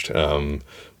watched.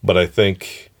 But I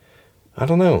think, I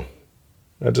don't know.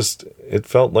 It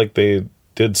felt like they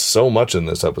did so much in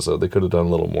this episode. They could have done a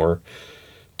little more,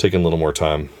 taken a little more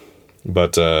time.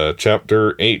 But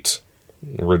Chapter 8.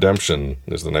 Redemption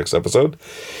is the next episode.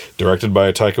 Directed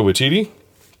by Taika Waititi.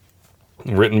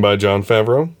 Written by Jon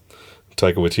Favreau.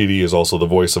 Taika Waititi is also the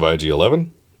voice of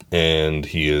IG-11. And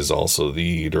he is also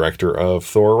the director of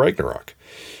Thor Ragnarok.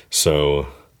 So,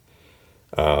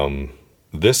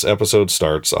 this episode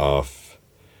starts off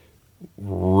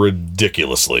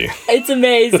ridiculously. It's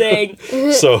amazing.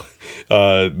 So,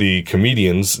 the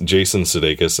comedians Jason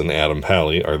Sudeikis and Adam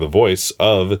Pally are the voice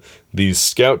of these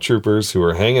scout troopers who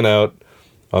are hanging out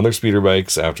on their speeder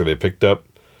bikes after they picked up.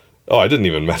 Oh, I didn't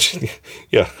even mention.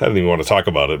 Yeah, I didn't even want to talk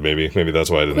about it. Maybe that's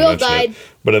why I didn't Quill mention died. it.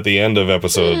 But at the end of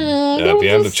episode, at Don't the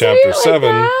end of just say chapter it like 7,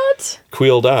 that.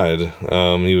 Queel died.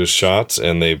 He was shot,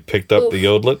 and they picked up the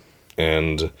Yodlet,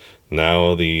 and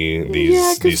now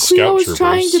these Cleo scout was troopers.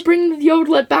 trying to bring the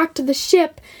Yodelet back to the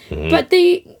ship, but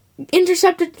they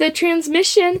intercepted the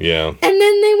transmission. Yeah. And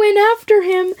then they went after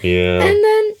him. Yeah. And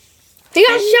then He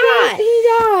got shot. he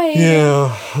died.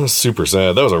 Yeah, that was super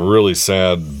sad. That was a really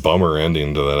sad bummer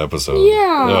ending to that episode.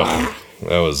 Yeah.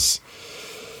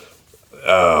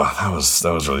 Ugh, that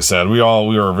was really sad. We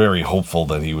were very hopeful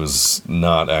that he was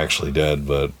not actually dead,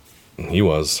 but he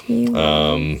was.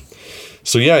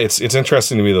 So yeah, it's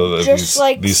interesting to me though that Just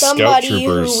like these scout somebody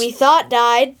troopers. who we thought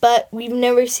died, but we've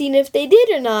never seen if they did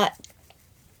or not.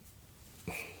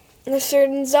 A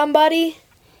certain somebody.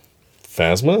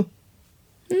 Phasma?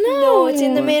 No, it's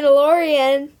in The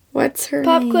Mandalorian. What's her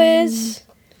Pop name? quiz.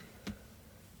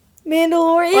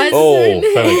 Mandalorian. What's Oh, her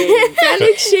name?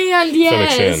 Fennec Shand, yes.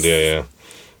 Fennec Shand, yeah.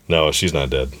 No, she's not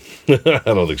dead. I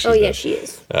don't think she's Oh dead. yeah, she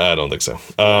is. I don't think so.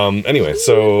 Anyway,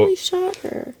 so Really shot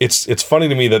her. it's funny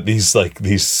to me that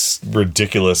these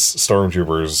ridiculous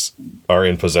stormtroopers are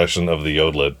in possession of the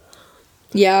Yodlet.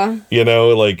 Yeah. You know,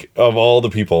 like of all the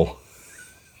people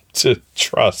to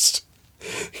trust,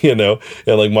 you know,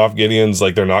 and like Moff Gideon's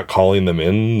like they're not calling them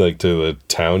in like to the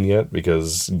town yet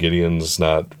because Gideon's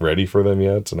not ready for them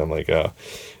yet, and I'm like,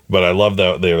 but I love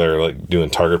that they're like doing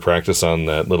target practice on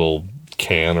that little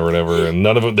can or whatever, and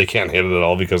none of them they can't hit it at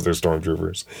all because they're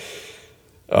stormtroopers.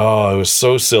 Oh, it was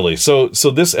so silly. So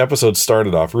this episode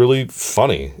started off really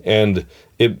funny, and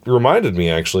it reminded me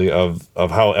actually of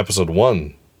how episode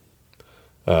 1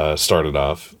 started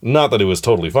off. Not that it was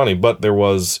totally funny, but there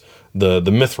was the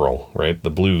Mithril, right? The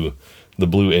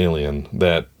blue alien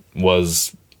that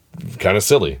was kind of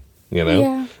silly, you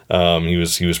know. Yeah. He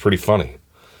was pretty funny.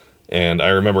 And I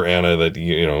remember, Anna, that,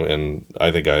 you know, and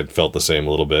I think I felt the same a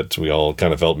little bit. We all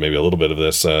kind of felt maybe a little bit of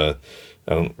this. I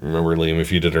don't remember, Liam, if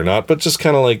you did or not, but just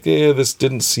kind of like, this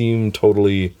didn't seem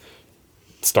totally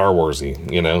Star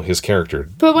Warsy, you know, his character.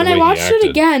 But when the I way he watched it acted.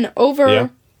 again over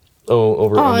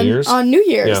over on New Year's? on New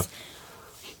Year's, Yeah.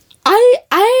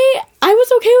 I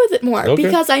was okay with it more Okay.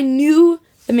 because I knew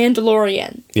The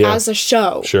Mandalorian Yeah. as a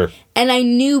show. Sure. And I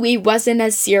knew it wasn't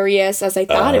as serious as I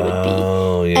thought it would be.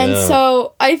 Oh, yeah. And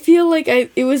so I feel like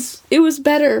it was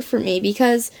better for me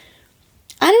because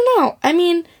I don't know. I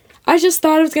mean, I just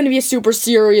thought it was going to be a super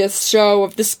serious show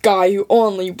of this guy who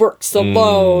only works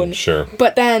alone. Sure.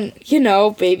 But then, you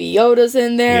know, Baby Yoda's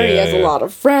in there. He Yeah, has a yeah. lot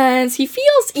of friends. He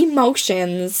feels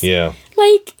emotions. Yeah.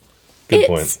 Like, Good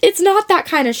point. it's not that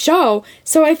kind of show.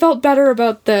 So I felt better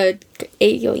about the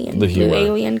alien, The blue humor.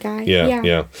 alien guy.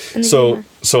 Yeah. And the So humor.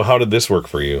 so how did this work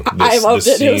for you? I loved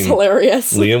it. It was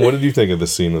hilarious. Liam, what did you think of the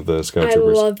scene with the Scout I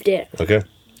Troopers? loved it. Okay.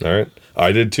 All right.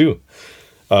 I did too.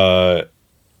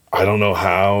 I don't know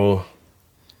how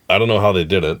they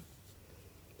did it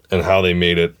and how they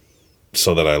made it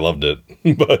so that I loved it.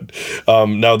 But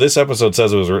now this episode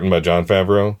says it was written by Jon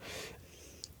Favreau.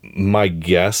 My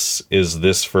guess is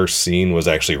this first scene was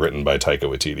actually written by Taika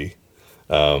Waititi.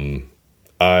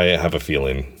 I have a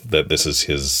feeling that this is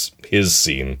his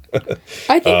scene.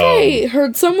 I think I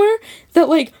heard somewhere that,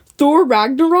 like, Thor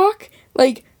Ragnarok,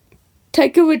 like,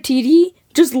 Taika Waititi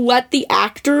just let the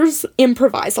actors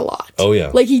improvise a lot. Oh,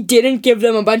 yeah. Like, he didn't give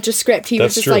them a bunch of script. He That's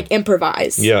was just, true. like,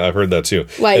 improvise. Yeah, I've heard that too.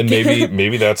 Like- and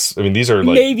maybe that's. I mean, these are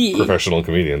like Maybe. professional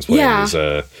comedians playing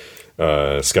Yeah.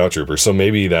 these scout troopers, so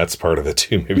maybe that's part of it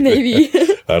too. Maybe.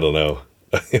 I don't know.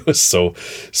 It was so,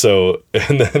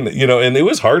 and then and it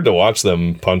was hard to watch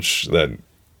them punch that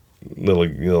little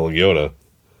Yoda,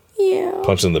 Yeah.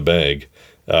 punch in the bag,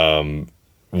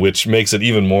 which makes it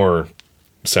even more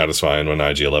satisfying when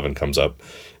IG-11 comes up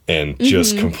and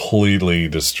just completely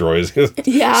destroys it.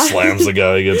 Yeah. Slams the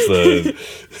guy against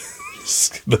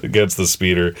the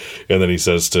speeder, and then he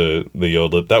says to the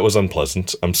Yodlet, "That was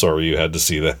unpleasant. I'm sorry you had to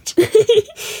see that."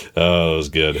 Oh, it was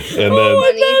good. And then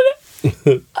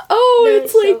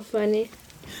It's like, so funny.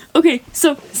 okay,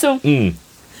 so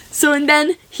and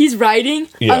then he's riding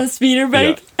Yeah. on the speeder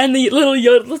bike, Yeah. and the little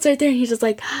Yodel's right there, and he's just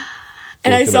like,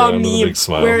 and I Looking saw a around with a meme big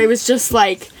smile. where it was just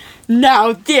like,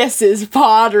 now this is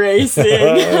pod racing.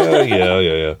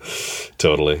 yeah,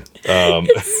 totally. Yeah,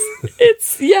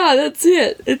 that's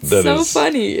it. It's That so is-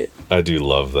 funny. I do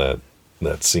love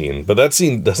that scene, but that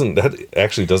scene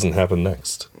actually doesn't happen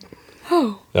next.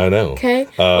 Oh, I know. okay.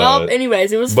 Well,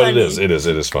 anyways, it was But funny. it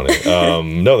is funny.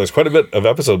 No, there's quite a bit of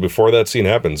episode before that scene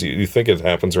happens. You think it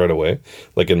happens right away?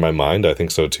 Like in my mind, I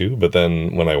think so too. But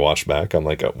then when I watch back, I'm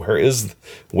like, where is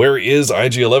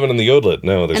IG-11 in the Yodlet?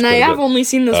 No, there's and quite I a have bit. only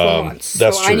seen this once, so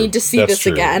That's true. I need to see That's this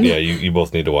true. again. Yeah, you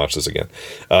both need to watch this again.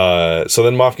 So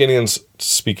then Moff Gideon's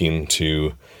speaking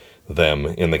to them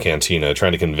in the cantina,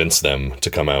 trying to convince them to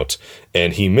come out,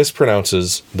 and he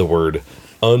mispronounces the word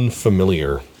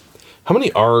unfamiliar. How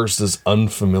many R's does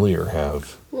unfamiliar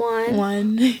have? One.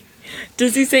 One.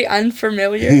 Does he say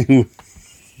unfamiliar?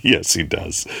 Yes, he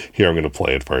does. Here, I'm going to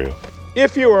play it for you.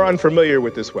 If you are unfamiliar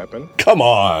with this weapon, Come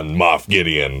on, Moff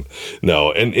Gideon.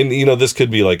 No, and you know, this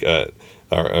could be like a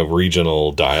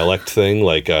regional dialect thing.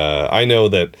 Like, I know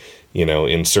that, you know,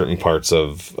 in certain parts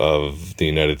of the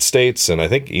United States, and I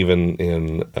think even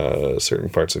in certain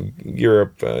parts of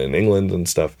Europe, in England and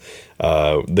stuff,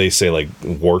 they say like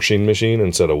washing machine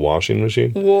instead of washing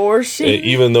machine. Washing?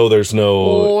 Even though there's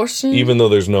no Washing? even though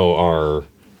there's no R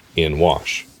in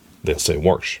wash, they'll say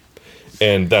wash.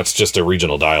 And that's just a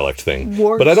regional dialect thing.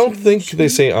 But I don't think they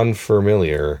say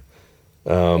unfamiliar.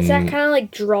 Is that kind of like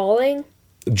drawing?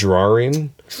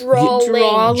 Drawing?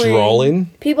 Drawing.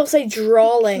 People say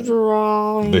drawing.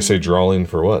 Drawing. They say drawing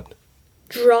for what?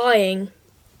 Drawing.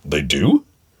 They do?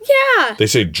 Yeah. They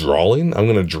say drawing? I'm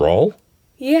going to drawl?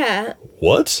 Yeah.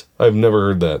 What? I've never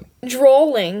heard that.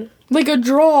 Drawing. Like a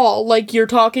drawl. Like you're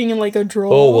talking in like a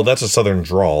drawl. Oh, well, that's a southern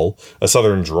drawl. A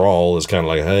southern drawl is kind of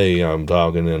like, hey, I'm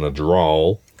talking in a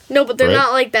drawl. No, but they're Right?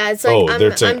 not like that. It's like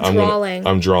they're saying, I'm drawing.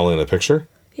 I'm drawing a picture?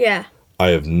 Yeah. I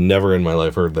have never in my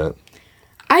life heard that.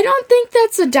 I don't think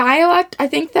that's a dialect. I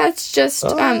think that's just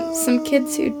some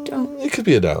kids who don't. It could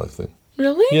be a dialect thing.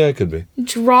 Really? Yeah, it could be.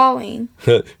 Drawing.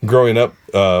 Growing up,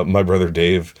 my brother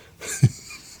Dave.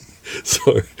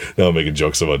 Sorry, now I'm making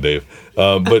jokes about Dave.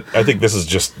 But I think this is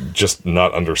just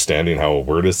not understanding how a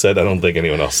word is said. I don't think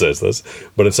anyone else says this.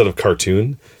 But instead of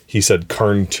cartoon, he said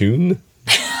carntoon.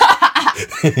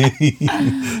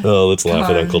 Oh, let's laugh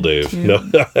at Uncle Dave. No,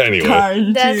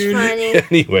 anyway. That's funny.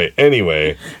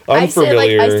 Anyway.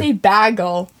 Unfamiliar. I say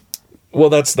bagel. Well,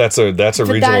 that's a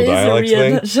regional dialect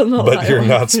thing. Regional But you're dialect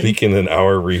not thing. speaking in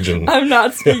our region. I'm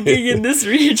not speaking in this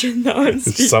region, though. I'm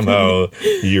speaking. Somehow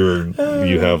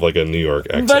you have like a New York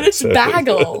accent. But it's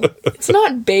bagel. It's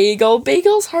not bagel.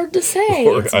 Bagel's hard to say.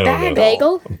 Or, It's I don't know.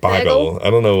 Bagel? Bagel. I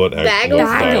don't know what Bagel?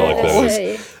 dialect that is.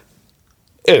 Bagel.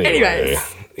 Anyway,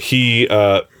 Anyways. he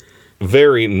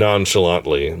very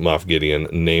nonchalantly, Moff Gideon,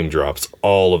 name drops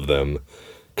all of them.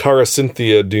 Cara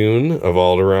Cynthia Dune of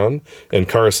Alderaan, and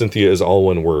Cara Cynthia is all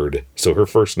one word. So her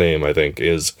first name, I think,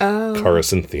 is Cara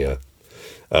Cynthia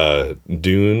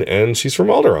Dune, and she's from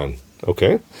Alderaan.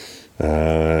 Okay.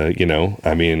 You know,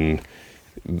 I mean,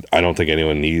 I don't think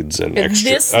anyone needs an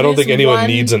extra. I don't think anyone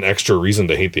needs an extra reason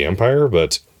to hate the Empire,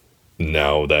 but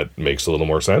now that makes a little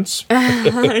more sense.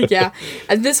 Yeah.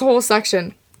 And this whole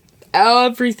section,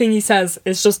 everything he says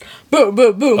is just boom,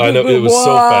 boom, boom. I know, boom, it was what?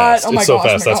 so fast. Oh my It's so gosh,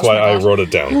 fast. oh my That's gosh, why oh my I gosh. wrote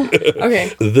it down. Okay.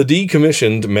 The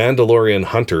decommissioned Mandalorian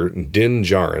hunter, Din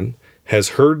Djarin, has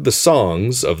heard the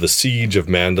songs of the Siege of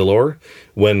Mandalore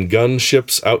when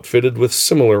gunships outfitted with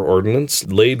similar ordnance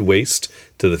laid waste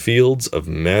to the fields of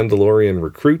Mandalorian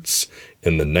recruits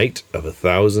in the Night of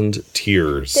 1,000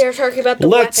 Tears. They're talking about the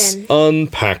Let's weapon.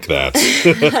 unpack that.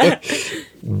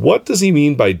 What does he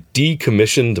mean by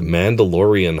decommissioned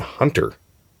Mandalorian hunter?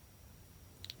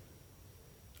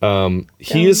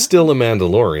 He is still a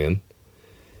Mandalorian.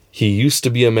 He used to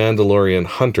be a Mandalorian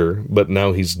hunter, but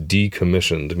now he's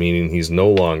decommissioned, meaning he's no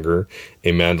longer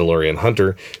a Mandalorian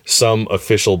hunter. Some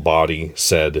official body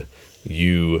said,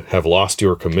 you have lost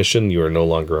your commission, you are no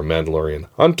longer a Mandalorian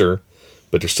hunter,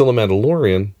 but you're still a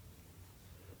Mandalorian.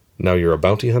 Now you're a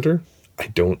bounty hunter? I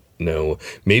don't know.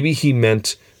 Maybe he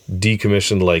meant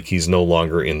decommissioned like he's no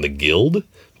longer in the guild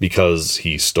because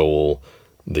he stole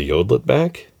the Yodlet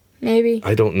back? Maybe.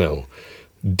 I don't know.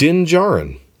 Din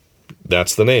Djarin.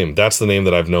 That's the name. That's the name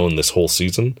that I've known this whole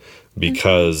season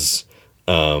because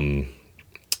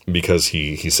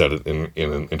he said it in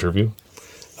an interview.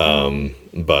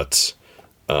 But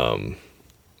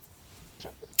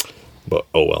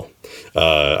oh well.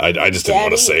 I just didn't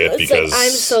want to say it It's because like,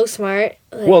 I'm so smart.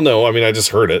 Like, well, no, I mean, I just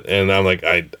heard it, and I'm like,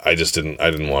 I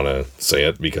didn't want to say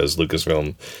it because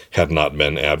Lucasfilm had not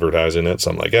been advertising it,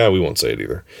 so I'm like, we won't say it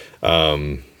either.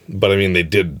 But I mean, they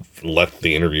did let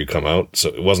the interview come out, so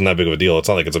it wasn't that big of a deal. It's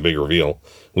not like it's a big reveal.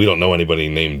 We don't know anybody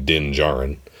named Din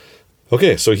Djarin.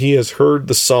 Okay, so he has heard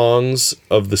the songs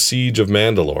of the Siege of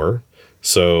Mandalore.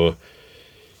 So,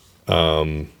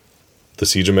 the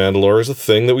Siege of Mandalore is a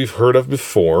thing that we've heard of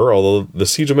before, although the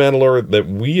Siege of Mandalore that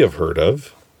we have heard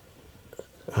of,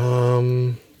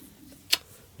 well,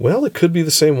 it could be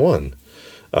the same one.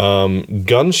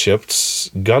 Gunships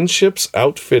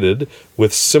outfitted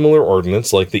with similar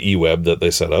ordnance like the E-Web that they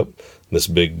set up, this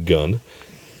big gun,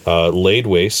 laid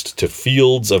waste to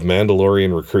fields of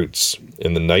Mandalorian recruits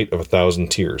in the Night of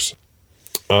 1,000 Tears.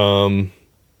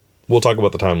 We'll talk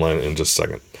about the timeline in just a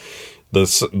second.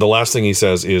 The last thing he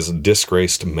says is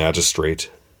disgraced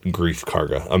magistrate Greef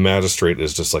Karga. A magistrate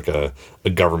is just like a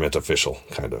government official,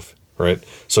 kind of, right?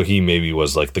 So he maybe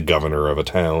was like the governor of a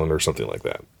town or something like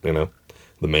that, you know?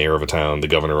 The mayor of a town, the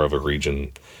governor of a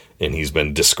region, and he's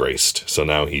been disgraced. So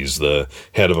now he's the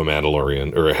head of a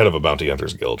Mandalorian, or head of a Bounty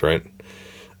Hunters Guild, right?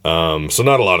 So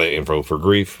not a lot of info for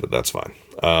Greef, but that's fine.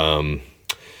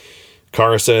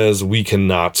 Kara says, we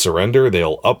cannot surrender.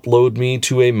 They'll upload me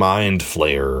to a mind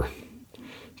flayer.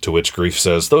 To which Greef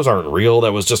says, those aren't real.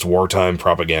 That was just wartime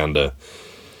propaganda.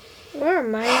 What are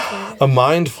mind flayers? A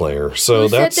mind flayer. So Who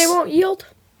that's... said they won't yield?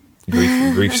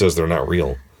 Greef says they're not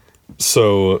real.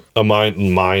 So a mind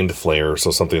flayer,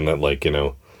 so something that, like, you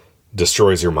know,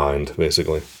 destroys your mind,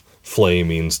 basically. Flay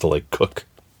means to, like, cook.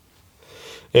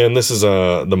 And this is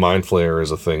the mind flayer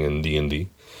is a thing in D&D.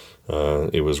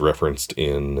 It was referenced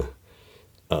in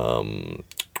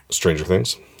Stranger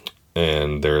Things.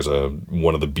 And there's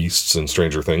one of the beasts in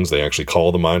Stranger Things they actually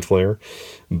call the mind flayer.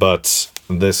 But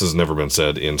this has never been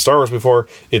said in Star Wars before.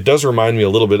 It does remind me a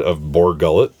little bit of Bor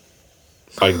Gullet.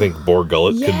 I think Bor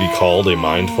Gullet could be called a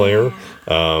mind flayer.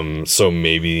 So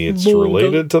maybe it's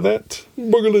related to that.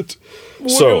 Bor Gullet.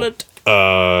 So,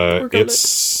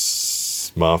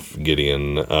 it's Moff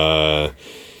Gideon.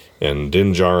 And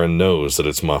Din Djarin knows that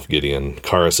it's Moff Gideon.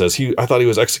 Kara says, I thought he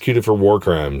was executed for war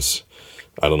crimes.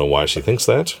 I don't know why she thinks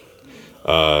that.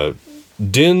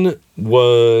 Din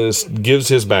gives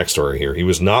his backstory here. He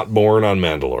was not born on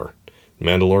Mandalore.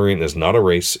 Mandalorian is not a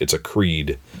race, it's a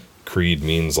creed. Creed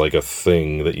means like a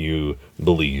thing that you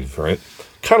believe, right?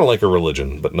 Kind of like a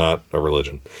religion, but not a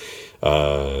religion.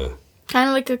 Kind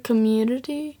of like a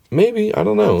community? Maybe, I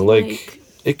don't know. Like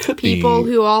it could people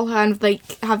be who all have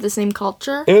the same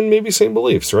culture. And maybe same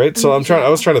beliefs, right? So I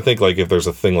was trying to think like if there's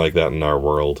a thing like that in our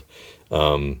world.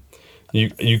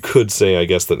 You could say, I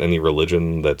guess, that any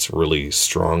religion that's really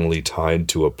strongly tied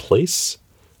to a place,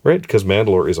 right? Because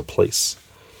Mandalore is a place.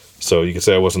 So you could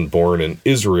say I wasn't born in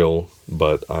Israel,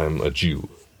 but I'm a Jew.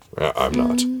 I'm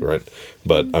not, right?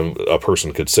 But a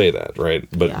person could say that, right?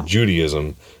 But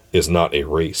Judaism is not a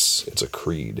race. It's a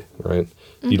creed, right?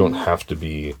 You don't have to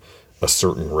be a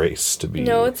certain race to be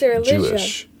it's a religion.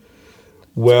 Jewish.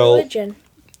 Well, Religion.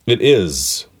 it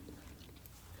is.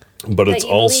 But That it's you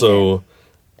believe also...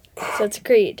 So it's a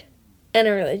creed and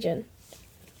a religion.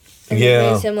 And Yeah.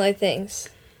 very similar things.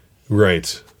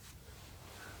 Right.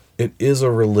 It is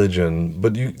a religion,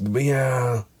 but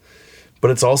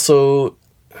it's also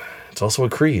a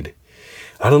creed.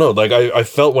 I don't know. Like I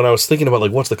felt when I was thinking about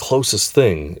like what's the closest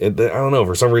thing. I don't know.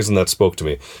 For some reason that spoke to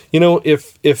me. You know,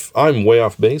 if I'm way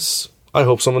off base, I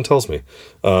hope someone tells me.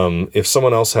 If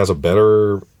someone else has a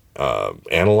better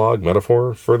analog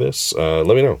metaphor for this, let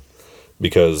me know.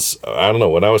 Because I don't know.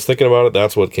 When I was thinking about it,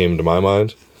 that's what came to my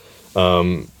mind.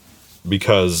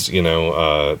 Because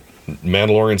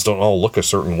Mandalorians don't all look a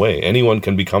certain way. Anyone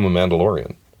can become a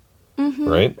Mandalorian,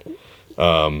 right?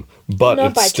 But Not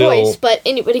it's by still, choice, but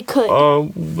anybody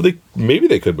could. maybe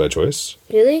they could by choice.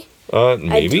 Really?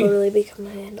 Maybe. I'd totally become a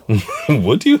Mandalorian.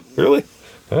 Would you really?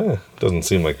 Doesn't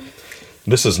seem like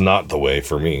this is not the way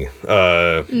for me.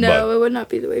 No, it would not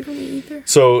be the way for me either.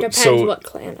 Depends what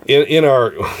clan. In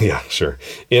our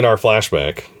in our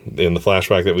flashback, in the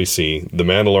flashback that we see, the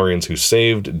Mandalorians who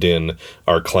saved Din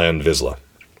are Clan Vizsla.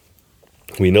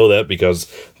 We know that because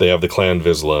they have the Clan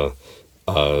Vizsla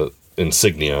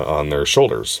insignia on their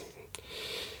shoulders.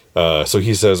 So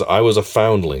he says, I was a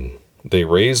foundling. They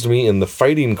raised me in the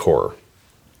fighting corps.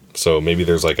 So maybe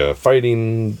there's like a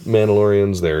fighting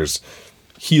Mandalorians, there's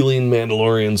healing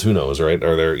Mandalorians, who knows, right?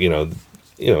 Are there,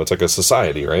 it's like a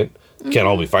society, right? Can't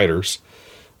all be fighters.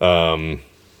 I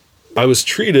was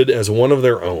treated as one of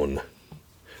their own.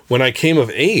 When I came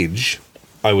of age,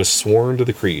 I was sworn to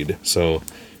the creed. So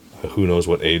who knows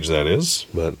what age that is,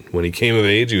 but when he came of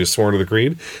age, he was sworn to the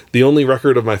creed. The only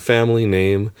record of my family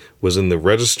name was in the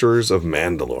registers of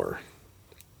Mandalore.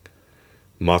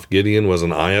 Moff Gideon was an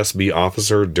ISB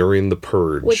officer during the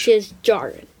Purge. Which is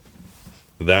Djarin.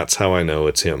 That's how I know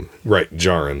it's him. Right,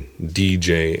 Djarin.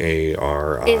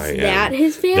 Djarin. Is that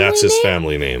his family name? That's his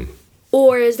family name.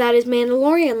 Or is that his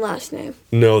Mandalorian last name?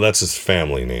 No, that's his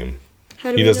family name.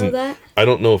 How do we know that? I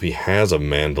don't know if he has a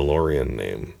Mandalorian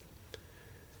name.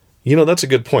 That's a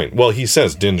good point. Well, he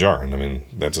says Din Djarin. I mean,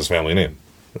 that's his family name.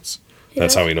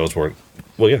 That's how he knows where.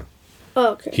 Well, yeah.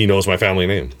 Oh, okay. He knows my family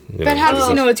name. But how does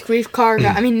he know it's Greef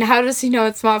Karga? I mean, how does he know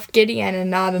it's Moff Gideon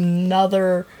and not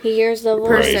another He hears the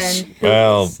voice. person? Right.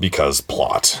 Well, because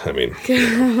plot. I mean,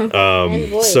 And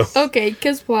voice. so Okay,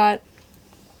 because what?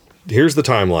 here's the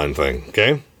timeline thing.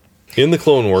 Okay, in the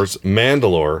Clone Wars,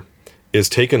 Mandalore is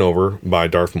taken over by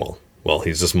Darth Maul. Well,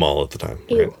 he's just Maul at the time,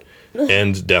 right?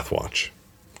 And Death Watch.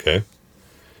 Okay.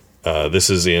 This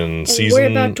is in season. We're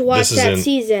about to watch that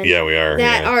season. Yeah, we are.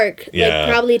 That arc. Yeah. Like,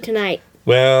 probably tonight.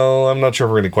 Well, I'm not sure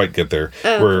if we're going to quite get there.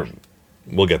 Oh,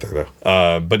 We'll get there,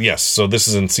 though. But yes, so this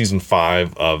is in season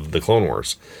 5 of the Clone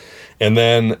Wars. And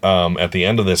then at the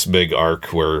end of this big arc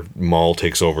where Maul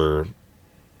takes over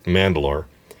Mandalore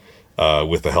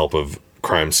with the help of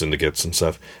crime syndicates and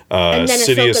stuff, And then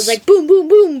Sidious... Ahsoka's like, boom, boom,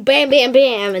 boom, bam, bam,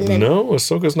 bam. And then, No,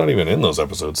 Ahsoka's not even in those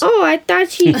episodes. oh, I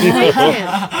thought she fights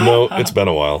him. No, it's been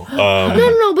a while.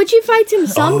 No, but she fights him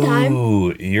sometime.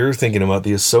 Ooh, you're thinking about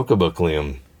the Ahsoka book,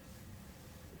 Liam.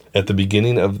 At the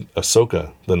beginning of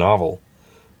Ahsoka, the novel,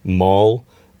 Maul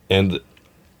and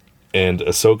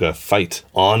Ahsoka fight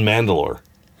on Mandalore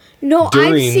No, I've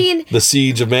during seen, the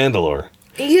Siege of Mandalore.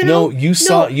 you know. You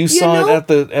saw you it know- at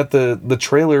the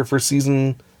trailer for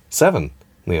season 7,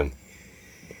 Liam.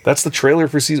 That's the trailer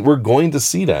for season. We're going to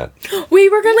see that.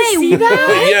 Wait, we're gonna see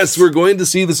that? Yes, we're going to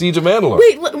see the Siege of Mandalore.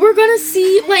 Wait, we're gonna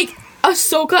see, like,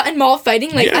 Ahsoka and Maul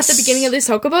fighting, like, at Yes. the beginning of the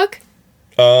Ahsoka book?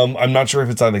 I'm not sure if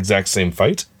it's on the exact same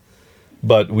fight,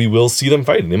 but we will see them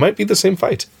fighting. It might be the same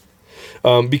fight.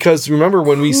 Because remember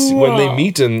when when they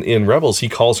meet in Rebels, he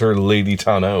calls her Lady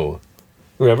Tano.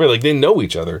 Remember, like they know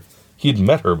each other. He'd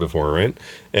met her before, right?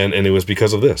 And it was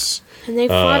because of this. And they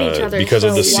fought each other. because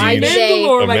of the why siege do they-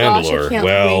 Mandalore, of my gosh, I Mandalore. can't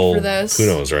Well, wait for this. who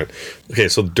knows, right? Okay,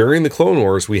 so during the Clone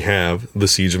Wars, we have the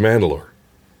Siege of Mandalore.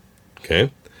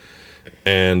 Okay,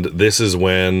 and this is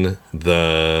when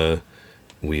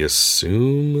we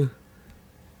assume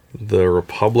the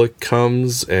Republic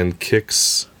comes and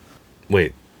kicks.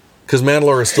 Wait, because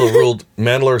Mandalore is still ruled.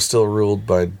 Mandalore is still ruled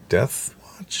by Death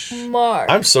Watch. Mark.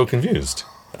 I'm so confused.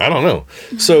 I don't know.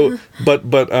 So, but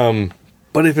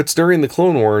if it's during the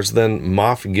Clone Wars, then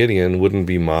Moff Gideon wouldn't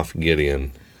be Moff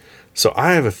Gideon. So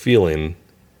I have a feeling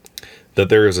that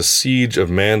there is a siege of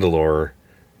Mandalore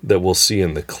that we'll see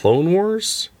in the Clone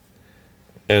Wars,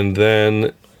 and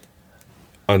then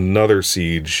another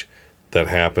siege that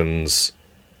happens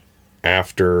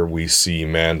after we see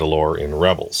Mandalore in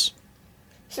Rebels.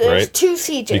 So there's right? 2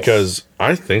 sieges. Because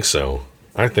I think so.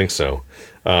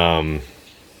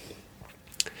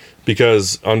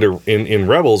 Because in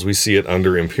Rebels we see it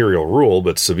under Imperial rule,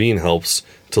 but Sabine helps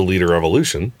to lead a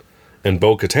revolution, and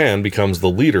Bo-Katan becomes the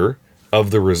leader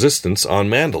of the resistance on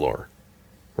Mandalore.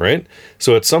 Right?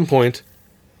 So at some point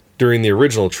during the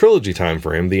original trilogy time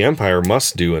frame, the Empire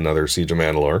must do another Siege of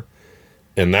Mandalore,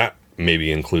 and that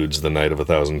maybe includes the Night of a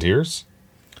Thousand Tears.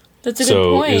 That's a good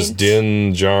So point. is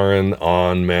Din Djarin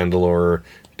on Mandalore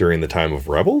during the time of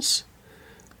Rebels?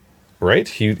 Right?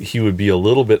 He would be a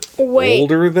little bit Wait.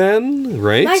 older then,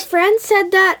 right? My friend said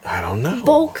that I don't know.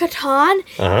 Bo-Katan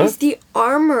Uh-huh. is the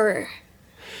armorer.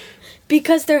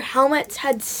 Because their helmets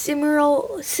had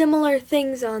similar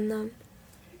things on them.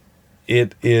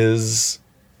 It is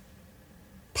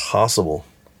possible.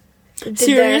 Did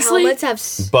Seriously? their helmets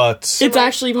have... But It's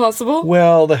actually possible?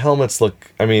 well, the helmets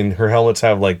look, I mean, her helmets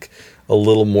have like a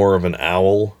little more of an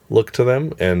owl look to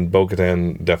them, and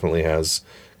Bo-Katan definitely has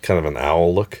kind of an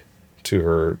owl look to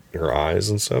her eyes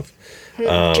and stuff.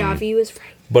 Javi was right.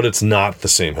 But it's not the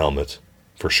same helmet,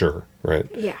 for sure, right?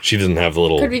 Yeah. She doesn't have the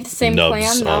little Could be the same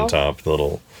nubs clan, on though. top. The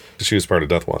little. She was part of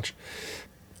Death Watch,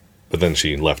 but then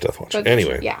she left Death Watch. But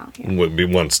Anyway, yeah.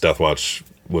 once Death Watch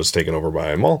was taken over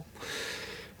by Maul,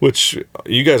 which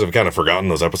you guys have kind of forgotten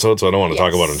those episodes, so I don't want to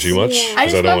talk about them too much. Yeah. I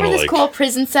 'cause just don't remember wanna, this cool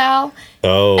prison cell,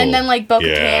 Oh, and then like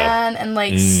Bo-Katan yeah. and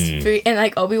like and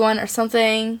like Obi-Wan or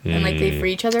something, and like they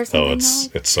free each other or something.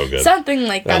 Oh, it's so good. something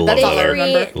like I that. love That's that all I arc.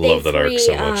 remember. Love that arc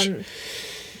so much.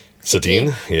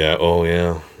 Satine, yeah, oh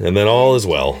yeah, and then all is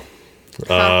well.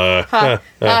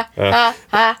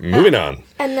 Moving on.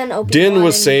 And then Obi-Wan Din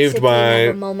was and saved Sabine by-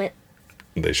 have a moment.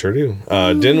 They sure do.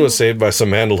 Din was saved by some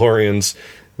Mandalorians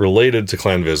related to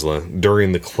Clan Vizsla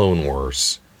during the Clone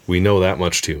Wars. We know that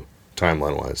much too,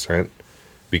 timeline-wise, right?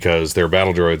 Because there are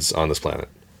battle droids on this planet.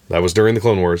 That was during the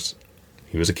Clone Wars.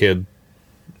 He was a kid,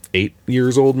 8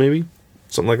 years old maybe,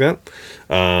 something like that.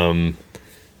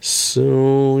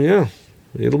 So, yeah.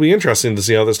 It'll be interesting to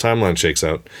see how this timeline shakes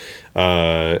out.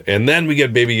 And then we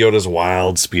get Baby Yoda's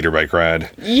wild speeder bike ride.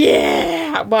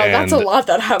 Yeah, well, that's a And- lot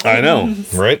that happened. I know,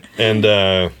 right?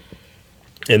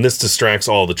 And this distracts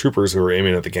all the troopers who are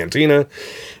aiming at the cantina.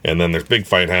 And then there's big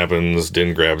fight happens.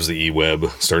 Din grabs the E-web,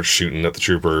 starts shooting at the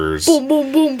troopers. Boom,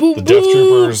 boom, boom, boom, The Death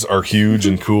Troopers are huge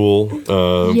and cool.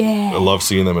 Yeah. I love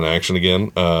seeing them in action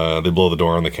again. They blow the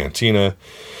door on the cantina.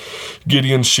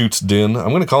 Gideon shoots Din. I'm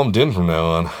going to call him Din from now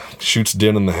on. Shoots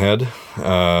Din in the head.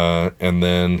 And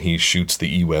then he shoots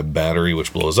the E-web battery,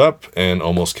 which blows up and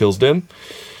almost kills Din.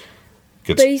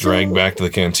 But Gets he's dragged all- back to the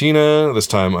cantina. This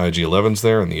time IG-11's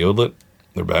there and the Yodlet.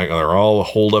 They're back. They're all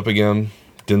holed up again.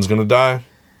 Din's going to die.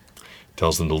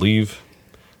 Tells them to leave.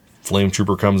 Flame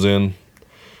Trooper comes in.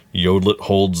 Yodlet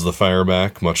holds the fire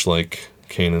back, much like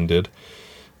Kanan did.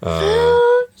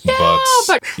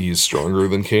 But he's stronger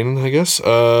than Kanan, I guess.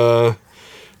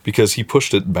 because he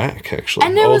pushed it back, actually.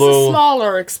 And it was a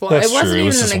smaller explosion. That's It wasn't true. It even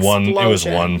was an just explosion. one. It was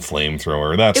one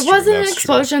flamethrower. That's It true. wasn't That's an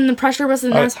explosion. The pressure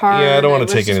wasn't true. as hard. Yeah, I don't want It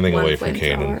to was take just anything one away from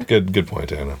flamethrower. Kanan. Good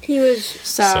point, Anna. He was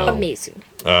So amazing.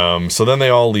 So then they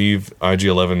all leave.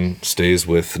 IG-11 stays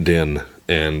with Din,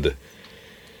 and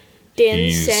Dan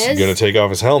he's says, gonna take off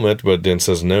his helmet, but Din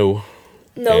says no.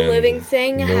 "No and living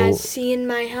thing no- has seen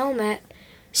my helmet.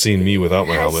 Seen me without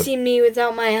my Has helmet seen me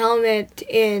without my helmet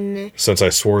since I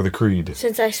swore the creed.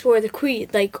 since I swore the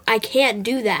creed. Like, I can't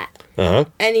do that." Uh-huh.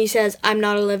 And he says, "I'm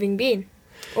not a living being,"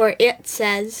 or it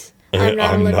says, "I'm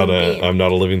not a living being, I'm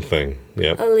not a living thing.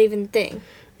 Yep. a living thing."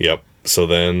 Yep. So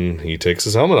then he takes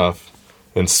his helmet off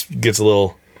and gets a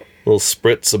little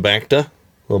spritz of Bacta,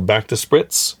 little Bacta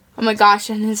spritz. oh my gosh,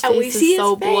 and his And we face see is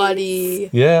so his face. bloody.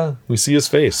 Yeah, we see his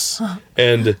face,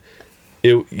 and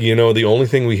the only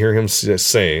thing we hear him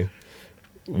say,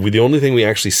 the only thing we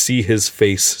actually see his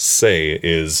face say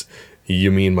is, "You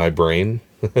mean my brain?"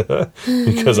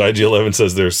 Because IG-11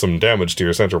 says there's some damage to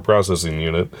your central processing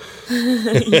unit.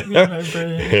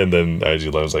 And then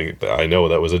IG-11's like, "I know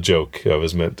that was a joke. It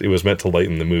was meant to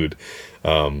lighten the mood."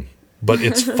 But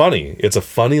it's funny. It's a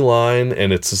funny line,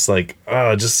 and it's just like,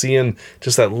 just seeing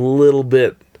just that little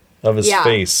bit of his Yeah.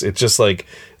 face. It's just like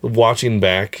watching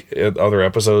back at other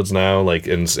episodes now, like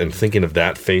and thinking of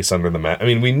that face under the mask. I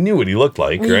mean, we knew what he looked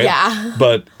like, right? Yeah.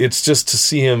 But it's just to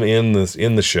see him in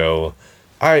the show.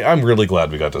 I'm really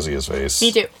glad we got to see his face.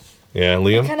 Me too. Yeah,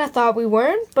 Liam. Kind of thought we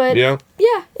weren't, but Yeah,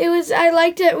 it was. I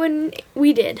liked it when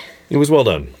we did. it was well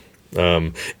done,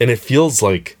 and it feels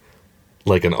like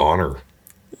an honor.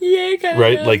 Yeah, kind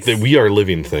Right? Like that we are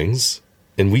living things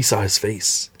and we saw his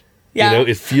face. Yeah. You know,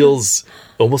 it feels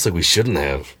almost like we shouldn't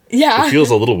have. Yeah. It feels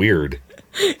a little weird.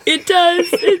 It does.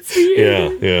 It's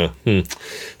weird. Yeah.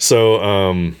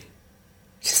 So,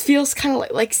 Just feels kind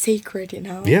of like sacred, you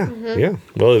know? yeah.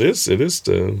 Well, it is to It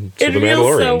the feels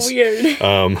Mandalorians. so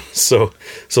weird.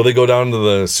 So they go down to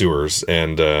the sewers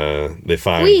and they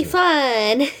find We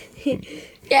fun.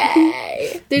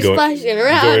 Yay! They're splashing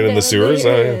around. going in the down sewers,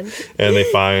 there. and they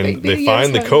find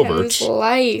the covert.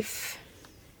 Life.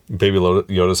 Baby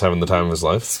Yoda's having the time of his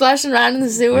life. Splashing around in the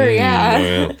sewer,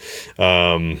 yeah.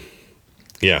 Oh,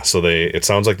 yeah. So it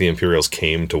sounds like the Imperials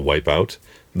came to wipe out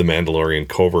the Mandalorian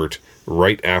covert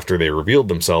right after they revealed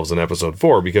themselves in Episode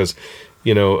 4, because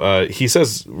he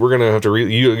says we're gonna have to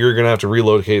you're gonna have to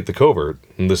relocate the covert,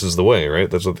 and this is the way, right?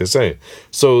 That's what they say.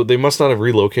 So they must not have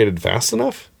relocated fast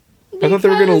enough. I thought they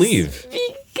were gonna leave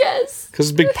Because because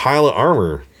it's a big pile of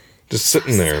armor just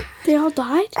sitting there. They all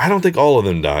died? I don't think all of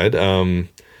them died.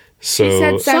 So she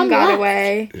said some Some got left.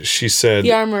 away. she said,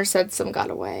 The armor said some got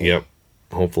away. "Yep,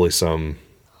 hopefully some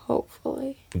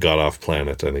Hopefully. got off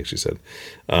planet." I think she said.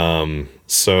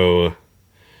 So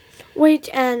Wait,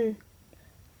 and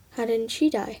how didn't she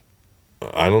die?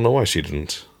 I don't know why she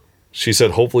didn't. She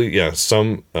said, "Hopefully, yeah,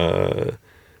 some of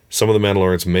the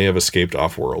Mandalorians may have escaped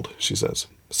off-world." She says.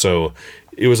 So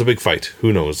it was a big fight.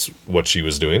 Who knows what she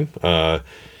was doing?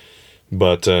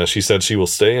 But she said she will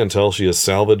stay until she has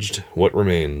salvaged what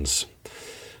remains.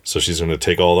 So she's going to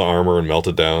take all the armor and melt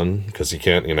it down, because you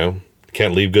can't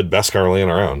leave good Beskar laying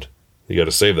around. You got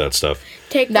to save that stuff.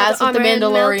 Take That's what the armor and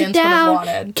melt Mandalorians it would have down.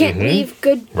 wanted. Can't leave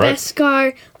good Right.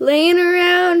 Beskar laying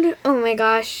around. Oh my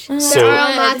gosh. The So-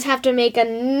 Armats have to make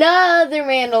another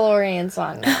Mandalorian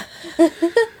song now.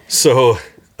 So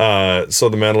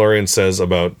the Mandalorian says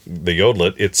about the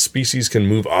Yodlet, its species can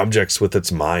move objects with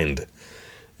its mind.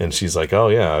 And she's like, "Oh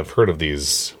yeah, I've heard of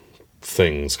these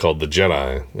things called the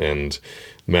Jedi, and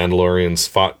Mandalorians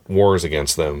fought wars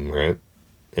against them, right?"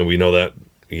 And we know that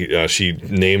she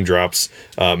name drops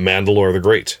Mandalore the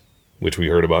Great, which we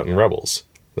heard about in Rebels.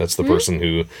 That's the person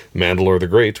who, Mandalore the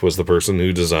Great was the person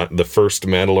who designed the first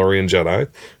Mandalorian Jedi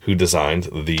who designed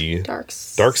the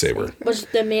Darksaber. Was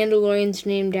the Mandalorians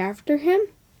named after him?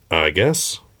 I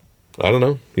guess. I don't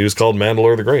know. He was called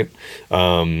Mandalore the Great.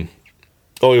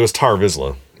 It was Tar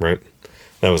Vizsla, right?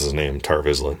 That was his name, Tar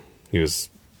Vizsla. He was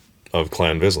of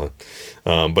Clan Vizsla.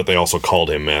 But they also called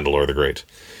him Mandalore the Great.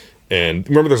 And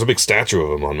remember, there's a big statue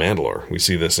of him on Mandalore. We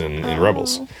see this in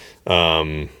Rebels.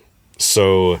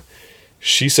 So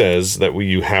she says that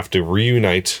you have to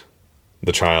reunite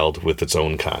the child with its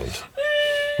own kind.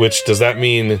 Which, does that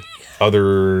mean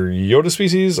other Yoda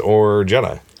species or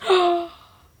Jedi?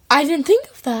 I didn't think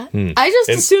of that. I just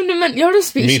assumed it meant Yoda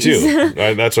species. Me too.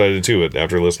 That's what I did too.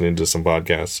 After listening to some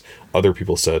podcasts, other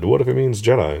people said, "What if it means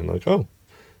Jedi?" And like, oh,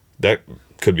 that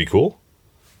could be cool.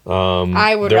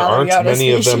 I would There rather aren't Yoda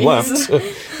many species. of them left.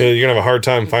 You're gonna have a hard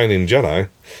time finding Jedi.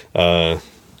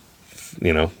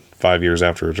 5 years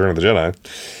after Return of the Jedi.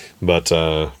 But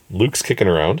Luke's kicking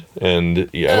around, and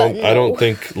I don't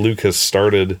think Luke has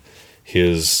started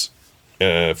his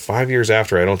 5 years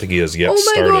after. I don't think he has yet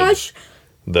started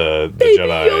the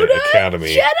Jedi Yoda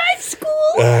Academy. Jedi school.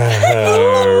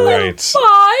 Right.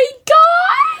 My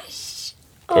gosh.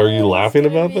 Are you laughing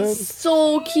about that?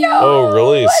 So cute. Oh,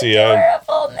 really? See,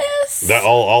 Terribleness. that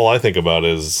all I think about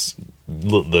is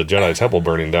the Jedi Temple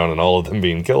burning down and all of them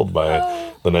being killed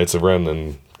by the Knights of Ren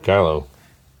and Kylo.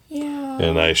 Yeah.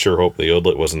 And I sure hope the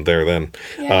Yodlet wasn't there then.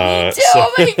 Yeah, me too.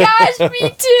 Oh my gosh, me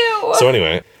too. So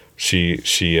anyway, she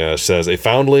says, a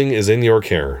foundling is in your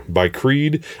care. By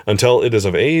creed, until it is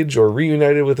of age or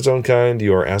reunited with its own kind,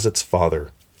 you are as its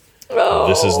father. Oh.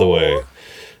 This is the way.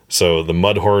 So the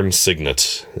Mudhorn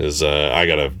signet is I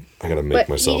gotta make But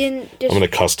myself. he didn't I'm gonna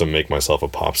custom make myself a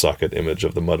pop socket image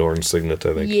of the Mudhorn signet.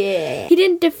 I think Yeah. He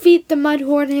didn't defeat the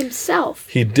Mudhorn himself.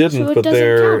 he didn't, So it but doesn't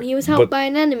they're count. He was helped by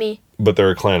an enemy. but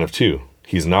they're a clan of two.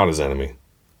 He's not his enemy.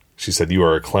 She said, "You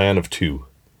are a clan of two."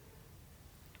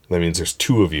 That means there's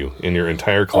two of you in your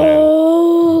entire clan.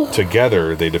 Oh,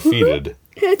 Together, they defeated.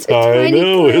 it's a I tiny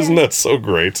know, clan. isn't that so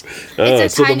great? It's a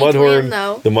so tiny the Mudhorn, clan,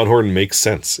 though. the Mudhorn makes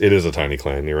sense. It is a tiny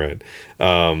clan. You're right.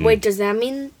 Wait, does that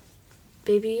mean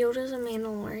Baby Yoda's a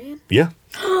Mandalorian? Yeah,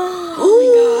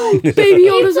 Oh my god. Baby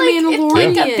Yoda's a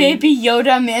Mandalorian. It's like a Baby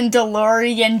Yoda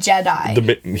Mandalorian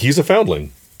Jedi. he's a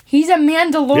foundling. He's a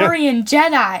Mandalorian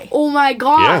Jedi. Oh my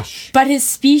gosh. But his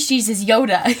species is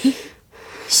Yoda.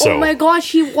 So Oh my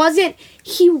gosh, he wasn't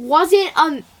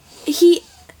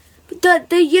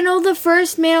the you know the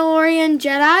first Mandalorian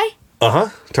Jedi?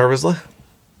 Tar Vizsla.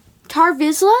 Tar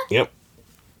Vizsla Yep.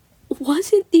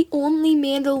 wasn't the only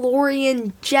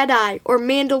Mandalorian Jedi or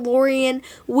Mandalorian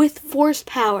with force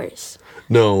powers.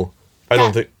 No, I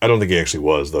don't think he actually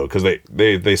was though, because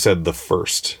they said the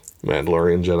first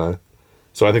Mandalorian Jedi.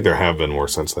 So I think there have been more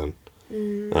since then.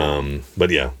 But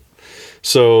yeah.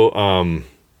 So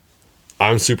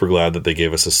I'm super glad that they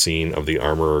gave us a scene of the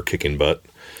armorer kicking butt.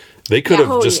 They could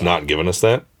have just not given us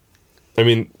that. I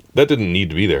mean, that didn't need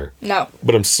to be there. No.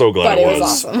 But I'm so glad But it it was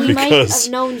was. awesome. We might Because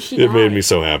have known she it died. made me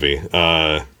so happy.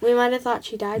 We might have thought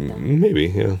she died though. Maybe,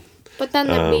 yeah. But then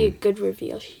there'd be a good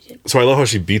reveal she did. So I love how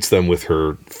she beats them with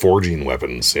her forging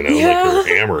weapons, like her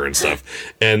hammer and stuff.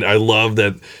 And I love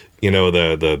that,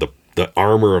 the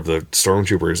armor of the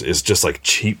stormtroopers is just like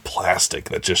cheap plastic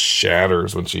that just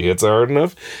shatters when she hits it hard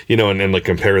enough. And like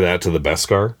compare that to the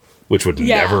Beskar, which would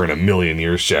never in a million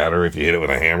years shatter if you hit it with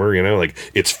a hammer, like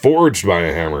it's forged by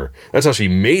a hammer. That's how she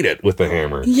made it with the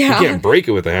hammer. Yeah. You can't break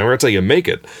it with the hammer, that's how you make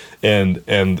it. And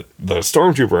the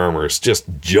stormtrooper armor is just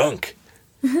junk.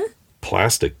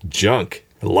 Plastic junk.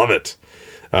 I love it.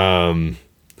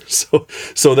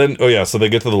 So then they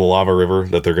get to the lava river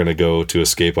that they're going to go to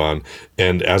escape on,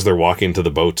 and as they're walking to the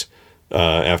boat,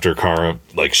 after Cara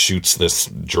shoots this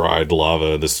dried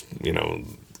lava,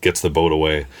 gets the boat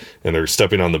away, and they're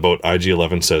stepping on the boat,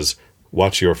 IG-11 says,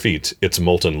 "Watch your feet, it's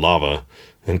molten lava,"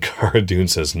 and Cara Dune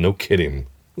says, "No kidding."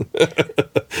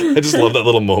 I just love that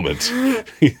little moment.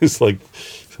 He's like,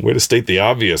 way to state the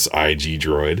obvious, IG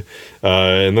droid.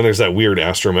 And then there's that weird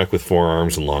astromech with 4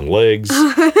 arms and long legs.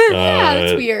 Yeah,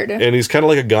 that's weird. And he's kind of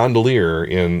like a gondolier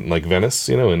in Venice,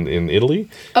 in Italy.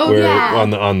 Oh, yeah.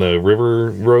 On the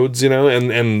river roads,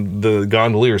 and the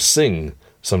gondoliers sing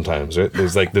sometimes, right?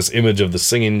 There's this image of the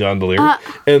singing gondolier.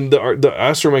 And the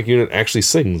astromech unit actually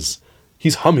sings.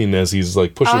 He's humming as he's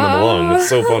pushing them along. It's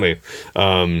so funny.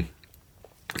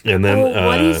 And then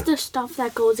what is the stuff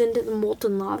that goes into the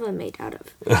molten lava made out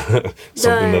of?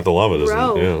 something that the lava doesn't.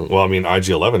 row. Yeah. Well, I mean,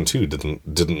 IG-11 too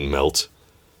didn't melt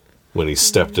when he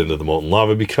stepped into the molten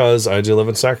lava because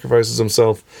IG-11 sacrifices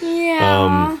himself.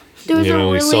 Yeah. There was He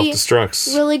a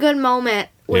self-destructs. really good moment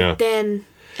with Yeah. Din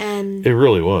and It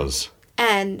really was.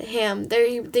 him.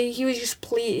 He was just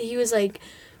he was like,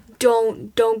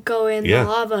 don't go in Yeah. the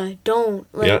lava. Don't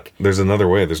There's another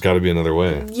way. There's got to be another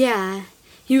way. Yeah.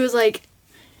 He was like,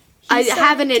 I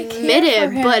haven't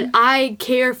admitted, but I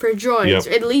care for droids.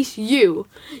 Yep. At least you.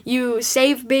 You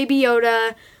save Baby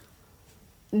Yoda.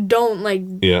 Don't.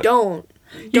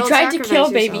 You tried to kill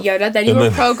sacrifice Baby yourself. Yoda, then you And were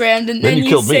then- programmed, and then then you you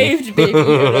killed me. saved Baby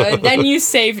Yoda, and then you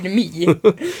saved me.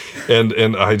 And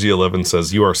IG-11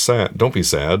 says, "You are sad. Don't be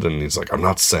sad." And he's like, "I'm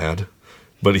not sad,"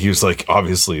 but he was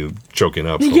obviously choking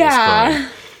up. almost Yeah. crying.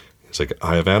 He's like,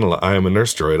 I am a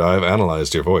nurse droid. I have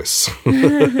analyzed your voice.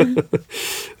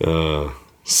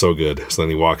 So good. So then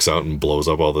he walks out and blows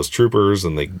up all those troopers,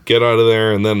 and they get out of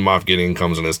there, and then Moff Gideon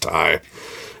comes in his tie.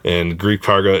 And Greef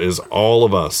Karga is all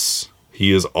of us.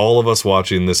 He is all of us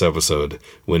watching this episode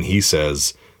when he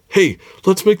says, "Hey,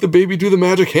 let's make the baby do the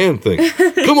magic hand thing.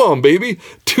 Come on, baby,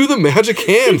 do the magic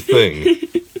hand thing."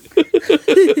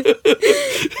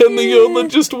 And the Yodelet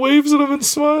just waves at him and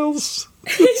smiles.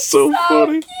 It's so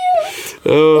funny.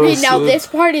 Oh, Okay, now so- this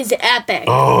part is epic.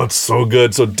 Oh, it's so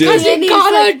good. So Din. Din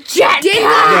got a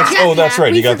jetpack. That's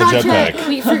right. He got the jetpack.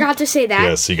 We forgot to say that.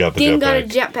 Yes, he got the Din got a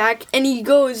jetpack. jetpack, and he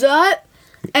goes up,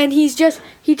 and he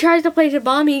tries to place a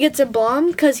bomb. He gets a bomb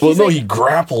because Well, no, he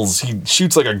grapples. He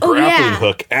shoots like a grappling yeah.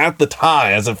 hook at the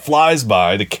tie as it flies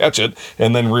by to catch it,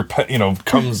 and then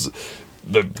comes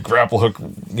the grapple hook,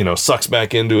 sucks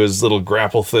back into his little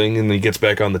grapple thing, and he gets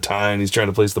back on the tie, and he's trying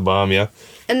to place the bomb. Yeah,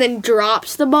 and then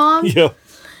drops the bomb. yeah.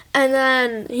 And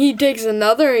then he takes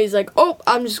another. He's like, "Oh,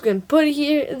 I'm just gonna put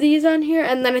these on here."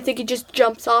 And then I think he just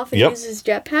jumps off and Yep. uses his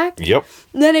jetpack. Yep.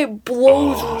 And then it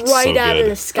blows Oh, it's right so out good. of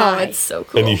the sky. Oh, it's so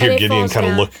cool. And you hear And it Gideon falls kind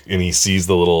of down. look, and he sees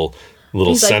the little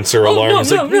He's like, sensor "Oh, alarm. no,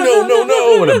 He's no, like, no,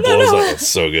 no, and it blows up. It's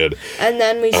so good. And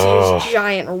then we see Oh. this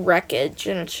giant wreckage,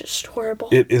 and it's just horrible.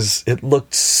 It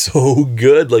looked so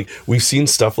good. Like, we've seen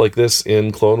stuff like this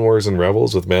in Clone Wars and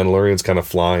Rebels with Mandalorians kind of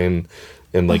flying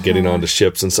and like getting onto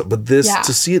ships and stuff. But this, Yeah.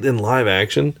 to see it in live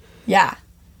action, Yeah.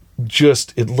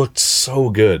 it looked so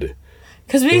good.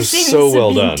 Because It we've was seen so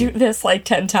well Sabine done. do this like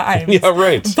 10 times. Yeah,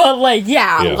 right. But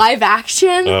yeah, Yeah. live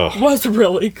action Ugh. was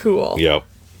really cool. Yep.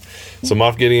 So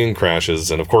Moff Gideon crashes,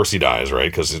 and of course he dies, right?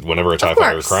 Because whenever a TIE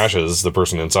fighter course. crashes, the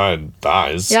person inside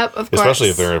dies. Yep, of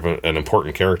Especially course. if they're an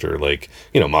important character, like,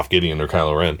 Moff Gideon or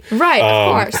Kylo Ren. Right,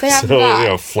 of course. They have so, to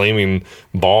die. flaming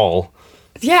ball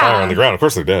Yeah. fire on the ground. Of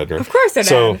course they're dead, right? Of course they're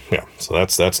so, dead. yeah, so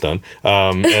that's done.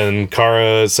 And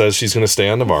Kara says she's going to stay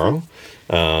on Navarro,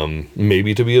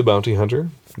 maybe to be a bounty hunter.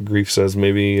 Grief says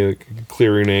maybe a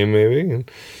clear name, maybe.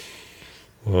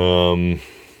 And,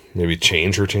 maybe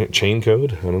change her chain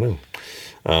code. I don't know.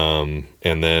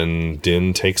 And then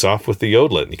Din takes off with the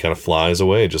Yodelet. He kind of flies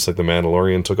away, just like the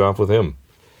Mandalorian took off with him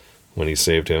when he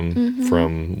saved him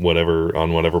from whatever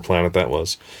planet that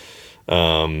was.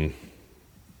 And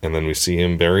then we see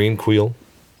him burying Queel.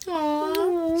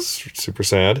 Super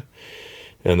sad.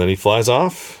 And then he flies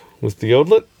off with the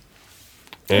Yodelet.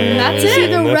 And that's it.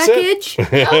 the that's wreckage.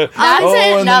 That's Oh, it.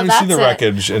 and No, then we see that's the it.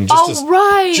 wreckage, and Oh,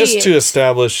 right. just to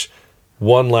establish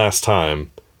one last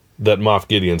time that Moff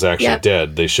Gideon's actually Yep.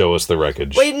 dead, they show us the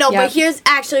wreckage. Wait, no, Yep. but here's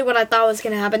actually what I thought was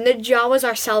gonna happen. The Jawas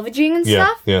are salvaging and yeah,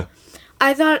 stuff. yeah.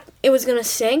 I thought it was gonna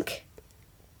sink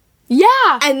Yeah.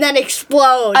 and then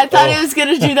explode. I thought it was going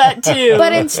to do that too.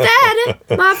 but instead,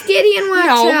 Moff Gideon walks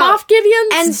no, out Moff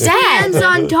Gideon's and dead. stands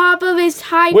on top of his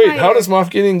TIE Wait, fighter. how does Moff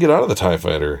Gideon get out of the TIE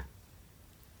fighter?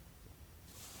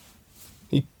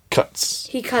 He cuts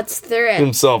he cuts through it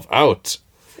himself out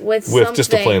with just a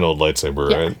something. plain old lightsaber,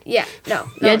 right? Yeah, no,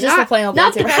 Yeah, just a plain old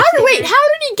lightsaber. How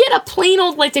did he get a plain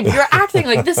old lightsaber? You're acting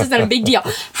like this isn't a big deal.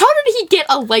 How did he get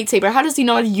a lightsaber? How does he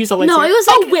know how to use a lightsaber? No, it was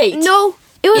like oh wait, no,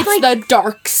 it was it's like the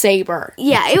dark saber.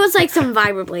 yeah, it was like some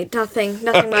vibroblade, nothing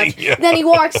much. Yeah. Then he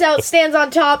walks out, stands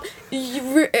on top,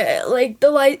 like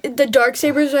the dark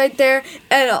saber's right there,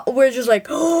 and we're just like,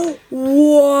 oh,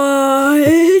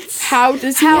 what? How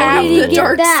does he How have did he the get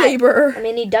dark that? saber? I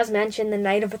mean, he does mention the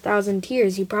Night of 1,000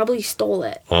 Tears. He probably stole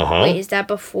it. Uh-huh. Wait, is that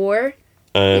before?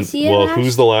 And Is he in well, that?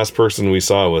 who's the last person we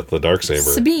saw with the darksaber?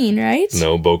 Sabine, right?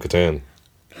 No, Bo-Katan.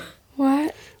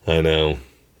 What? I know.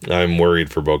 I'm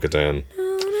worried for Bo-Katan.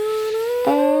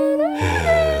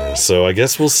 So I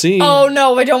guess we'll see. Oh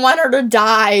no, I don't want her to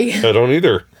die. I don't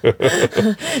either.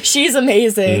 She's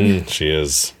amazing. She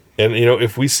is. And,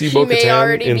 if we see may Bo-Katan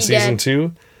already in be Season dead.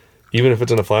 2, even if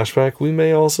it's in a flashback, we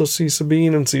may also see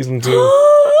Sabine in Season 2.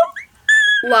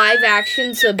 Live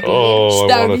action Sabine. Oh, I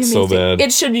That want would it be so amazing. bad.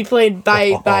 It should be played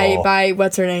by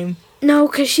what's her name? No,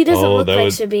 because she doesn't Oh, look that like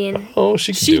would- Sabine. Oh,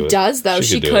 she could She do it. does though.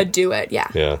 She do could it. do it. Yeah.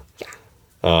 Yeah.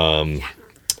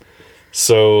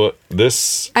 So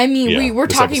this... I mean, yeah, we were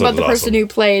this talking episode about the is person awesome. who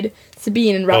played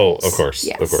Sabine in Oh, Rebels. of course,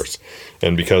 Yes. of course.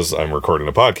 And because I'm recording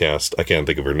a podcast, I can't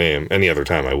think of her name. Any other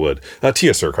time I would.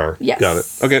 Tia Sircar. Yes. Got it.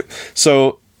 Okay,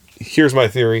 so here's my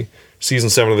theory. Season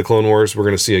 7 of the Clone Wars, we're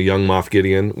going to see a young Moff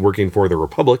Gideon working for the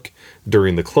Republic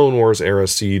during the Clone Wars era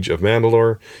siege of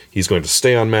Mandalore. He's going to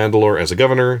stay on Mandalore as a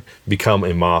governor, become a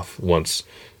Moff once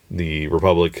the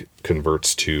Republic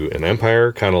converts to an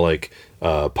empire, kind of like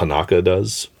Panaka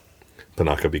does.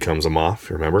 Panaka becomes a Moff,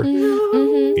 remember?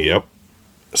 Mm-hmm. Yep.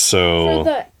 So For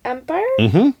the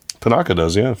Empire? Panaka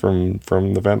does, yeah, from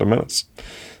the Phantom Menace.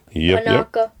 Yep,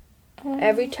 yep. Panaka.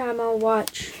 Every time I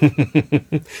watch,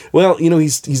 Well,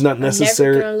 he's not I'm never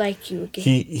necessary. gonna like you again.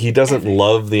 He doesn't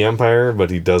love the Empire, but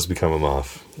he does become a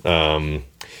Moff.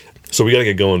 So we gotta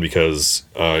get going because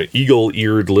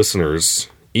eagle-eared listeners...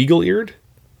 Eagle-eared?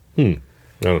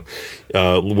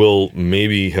 Will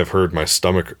maybe have heard my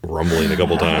stomach rumbling a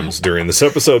couple times during this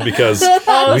episode because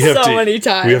many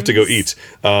times. we have to go eat.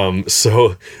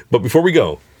 But before we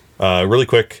go, really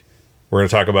quick, we're going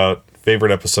to talk about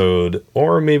favorite episode,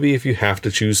 or maybe if you have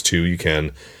to choose two, you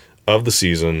can, of the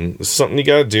season. This is something you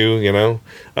got to do,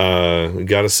 we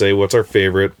got to say what's our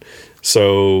favorite.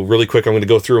 So really quick, I'm going to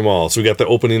go through them all. So we got the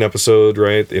opening episode,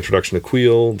 right? The introduction to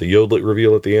Queel, the Yodlet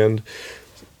reveal at the end.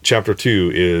 Chapter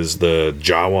 2 is the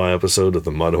Jawa episode of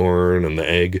the Mudhorn and the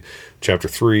egg. Chapter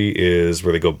 3 is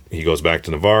where he goes back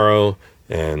to Navarro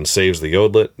and saves the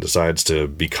Yodlet, decides to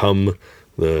become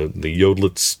the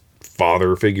Yodlet's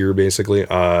father figure, basically.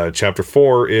 Chapter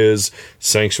 4 is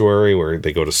Sanctuary, where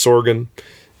they go to Sorgan,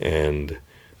 and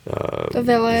the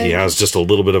village. he has just a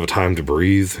little bit of a time to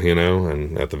breathe,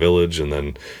 and at the village, and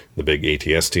then the big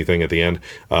ATST thing at the end.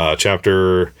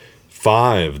 Chapter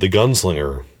 5, the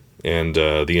Gunslinger, and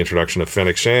the introduction of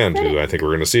Fennec Shand, who I think we're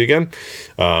going to see again.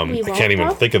 I can't even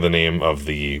think of the name of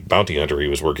the bounty hunter he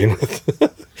was working with,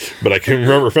 but I can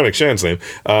remember Fennec Shand's name.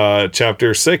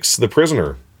 Chapter 6, the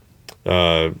Prisoner,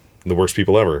 the worst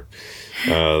people ever.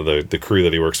 The crew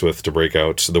that he works with to break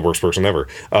out, the worst person ever.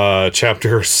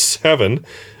 Chapter 7,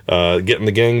 getting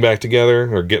the gang back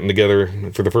together, or getting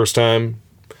together for the first time,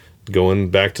 going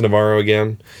back to Navarro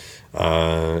again,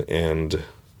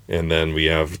 and then we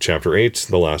have Chapter 8,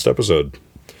 the last episode.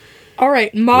 All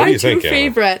right, What do my you two think, Anna?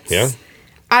 favorites. Yeah?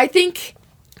 I think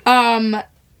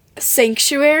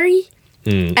Sanctuary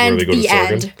Where and they go to the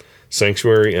Sorgan? end.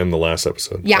 Sanctuary and the last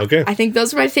episode. Yeah, Okay. I think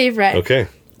those are my favorite. Okay.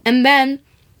 And then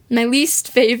my least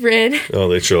favorite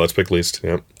Sure, let's pick least.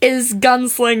 Yeah. is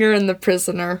Gunslinger and the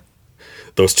Prisoner.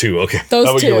 Those two, okay. How Those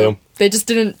about you, two. Liam? They just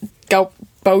didn't go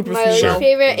bode with My me. least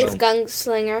favorite is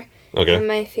Gunslinger. Okay. And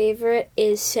my favorite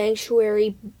is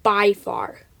Sanctuary by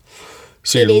far.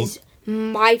 So It your, is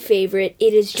my favorite.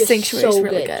 It is just Sanctuary's so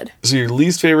really good. good. so your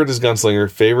least favorite is Gunslinger,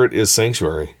 favorite is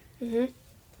Sanctuary. Mm-hmm.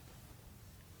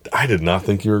 I did not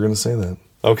think you were going to say that.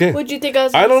 Okay. What'd you think I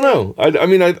was I don't gonna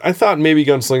say? know. I thought maybe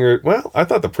Gunslinger. Well, I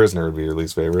thought the Prisoner would be your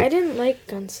least favorite. I didn't like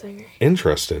Gunslinger.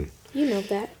 Interesting. You know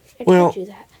that. I Well, told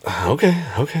you that. Okay.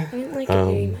 I didn't like it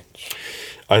very much.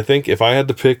 I think if I had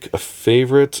to pick a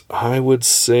favorite, I would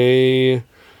say.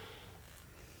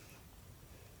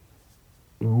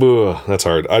 That's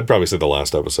hard. I'd probably say the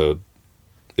last episode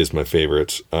is my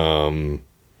favorite.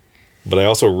 But I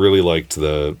also really liked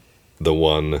the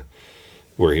one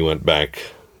where he went back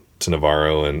to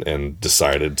Navarro and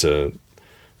decided to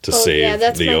save yeah,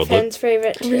 that's the my Yodlet. friend's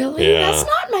favorite. Really? Yeah. That's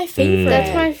not my favorite. That's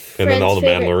my friend's And then all the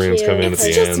favorite Mandalorians too. come in at It's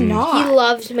the just end. not. He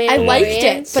loved Mandalorians. I liked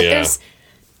it, but Yeah.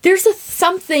 there's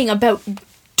something about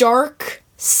dark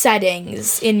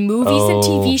settings in movies and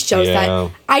TV shows yeah.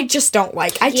 that I just don't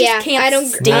like. I just Yeah, can't I don't-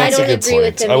 stand I That's don't a good agree with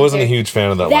point. them I wasn't a either. huge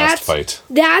fan of that last fight.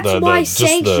 That's why just the-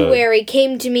 Sanctuary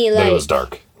came to me That like. it was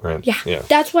dark, right? Yeah.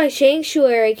 That's why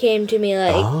Sanctuary came to me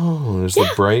like. Oh, there's the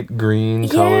bright green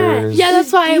colors. Yeah,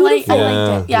 that's why I liked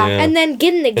it. Yeah. And then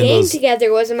getting the gang those-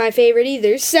 together wasn't my favorite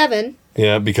either. 7.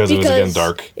 Yeah, because it was again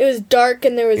dark. It was dark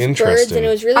and there was birds Interesting. and it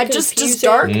was really I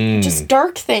confusing. just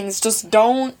dark things just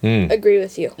don't Agree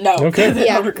with you. no. Okay. They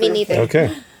Yeah, don't agree me with neither.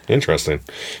 Okay. Interesting.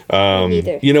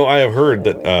 Neither. I have heard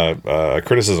that a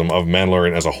criticism of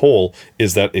Mandalorian as a whole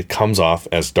is that it comes off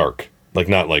as dark. Like,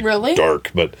 not like Really?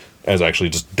 dark, but as actually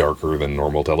just darker than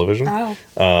normal television. Oh.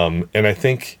 And I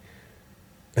think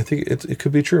it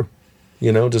could be true.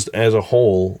 Just as a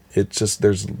whole, it's just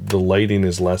the lighting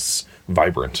is less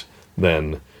vibrant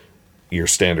than your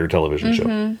standard television show.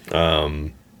 All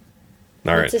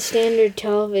right. It's a standard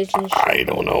television show. I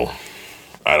don't know.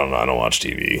 I don't watch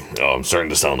TV. Oh, I'm starting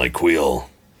to sound like Queel.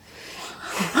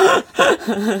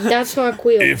 That's not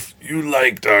Queel. If you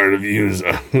liked our reviews,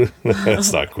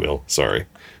 that's not Queel. Sorry.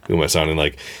 Who am I sounding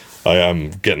like? I'm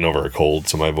getting over a cold,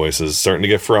 so my voice is starting to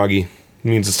get froggy. It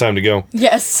means it's time to go.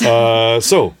 Yes.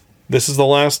 So this is the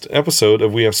last episode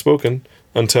of We Have Spoken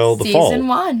until the fall. Season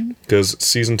 1. Because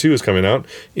season 2 is coming out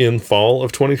in fall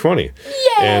of 2020. Yay!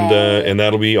 And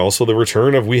that'll be also the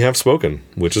return of We Have Spoken,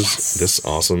 which is this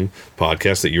awesome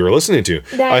podcast that you are listening to.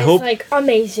 That I is hope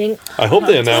amazing. I hope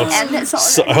they announce And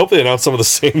it's all I hope they announce some of the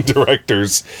same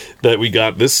directors that we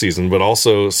got this season, but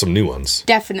also some new ones.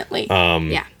 Definitely.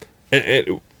 Yeah.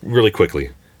 And really quickly,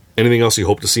 anything else you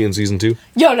hope to see in season 2?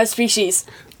 Yoda species.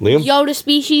 Liam? Yoda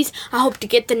species. I hope to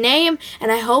get the name,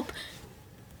 and I hope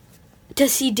to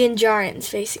see Din Djarin's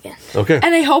face again. Okay.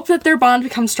 And I hope that their bond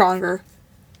becomes stronger.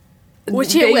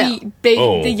 Which it will.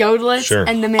 Oh, the Yodelets sure.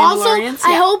 and the Also, Mandalorians.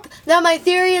 I hope that my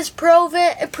theory is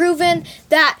proven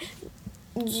that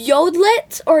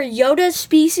Yodelets or Yoda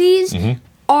species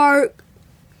are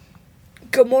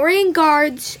Gamorrean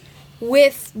guards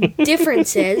with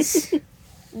differences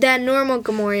than normal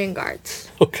Gamorrean guards.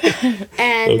 Okay.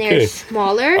 And Okay. they're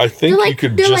smaller. I think they're you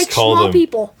could they're just like call small them.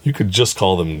 people. You could just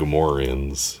call them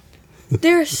Gamorreans.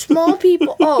 They're small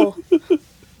people. Oh,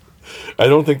 I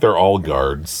don't think they're all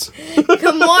guards.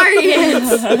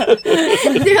 Gamorreans.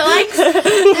 they're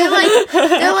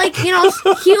like humans.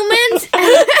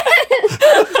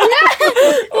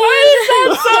 Why is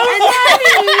that so funny? That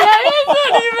is not even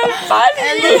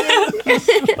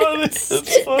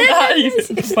funny. Not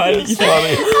even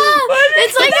funny.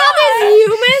 It's like how there's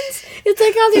humans. It's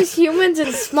like how there's humans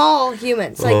and small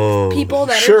humans, like people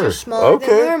that sure. are just smaller Okay.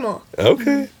 than normal.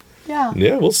 Okay. Yeah.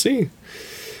 Yeah, we'll see.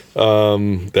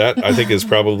 That I think is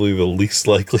probably the least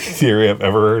likely theory I've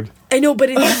ever heard. I know, but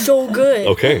it's so good.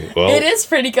 Okay, well, It is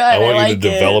pretty good. I want like you to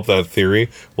develop that theory.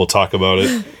 We'll talk about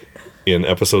it in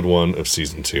episode 1 of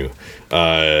season 2.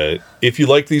 If you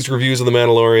like these reviews of The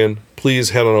Mandalorian,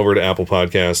 please head on over to Apple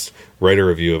Podcasts, write a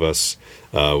review of us.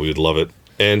 We would love it.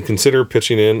 And consider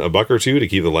pitching in $1 or $2 to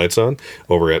keep the lights on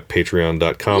over at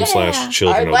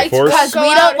patreon.com/children of the force. Because Go we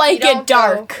out don't if like you don't it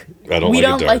dark. I don't We like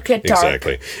don't it dark. like it dark.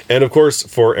 Exactly. And of course,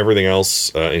 for everything else,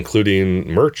 including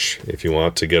merch, if you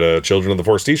want to get a Children of the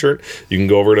Force t-shirt, you can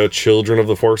go over to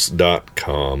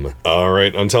childrenoftheforce.com. All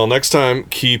right, until next time,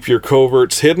 keep your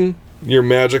coverts hidden, your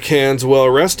magic hands well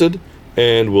rested,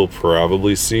 and we'll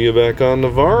probably see you back on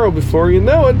Navarro before you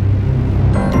know it.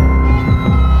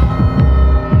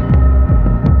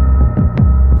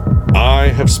 I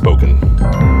have spoken.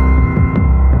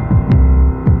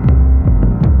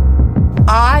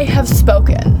 I have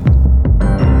spoken.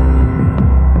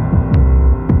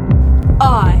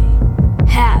 I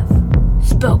have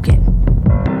spoken.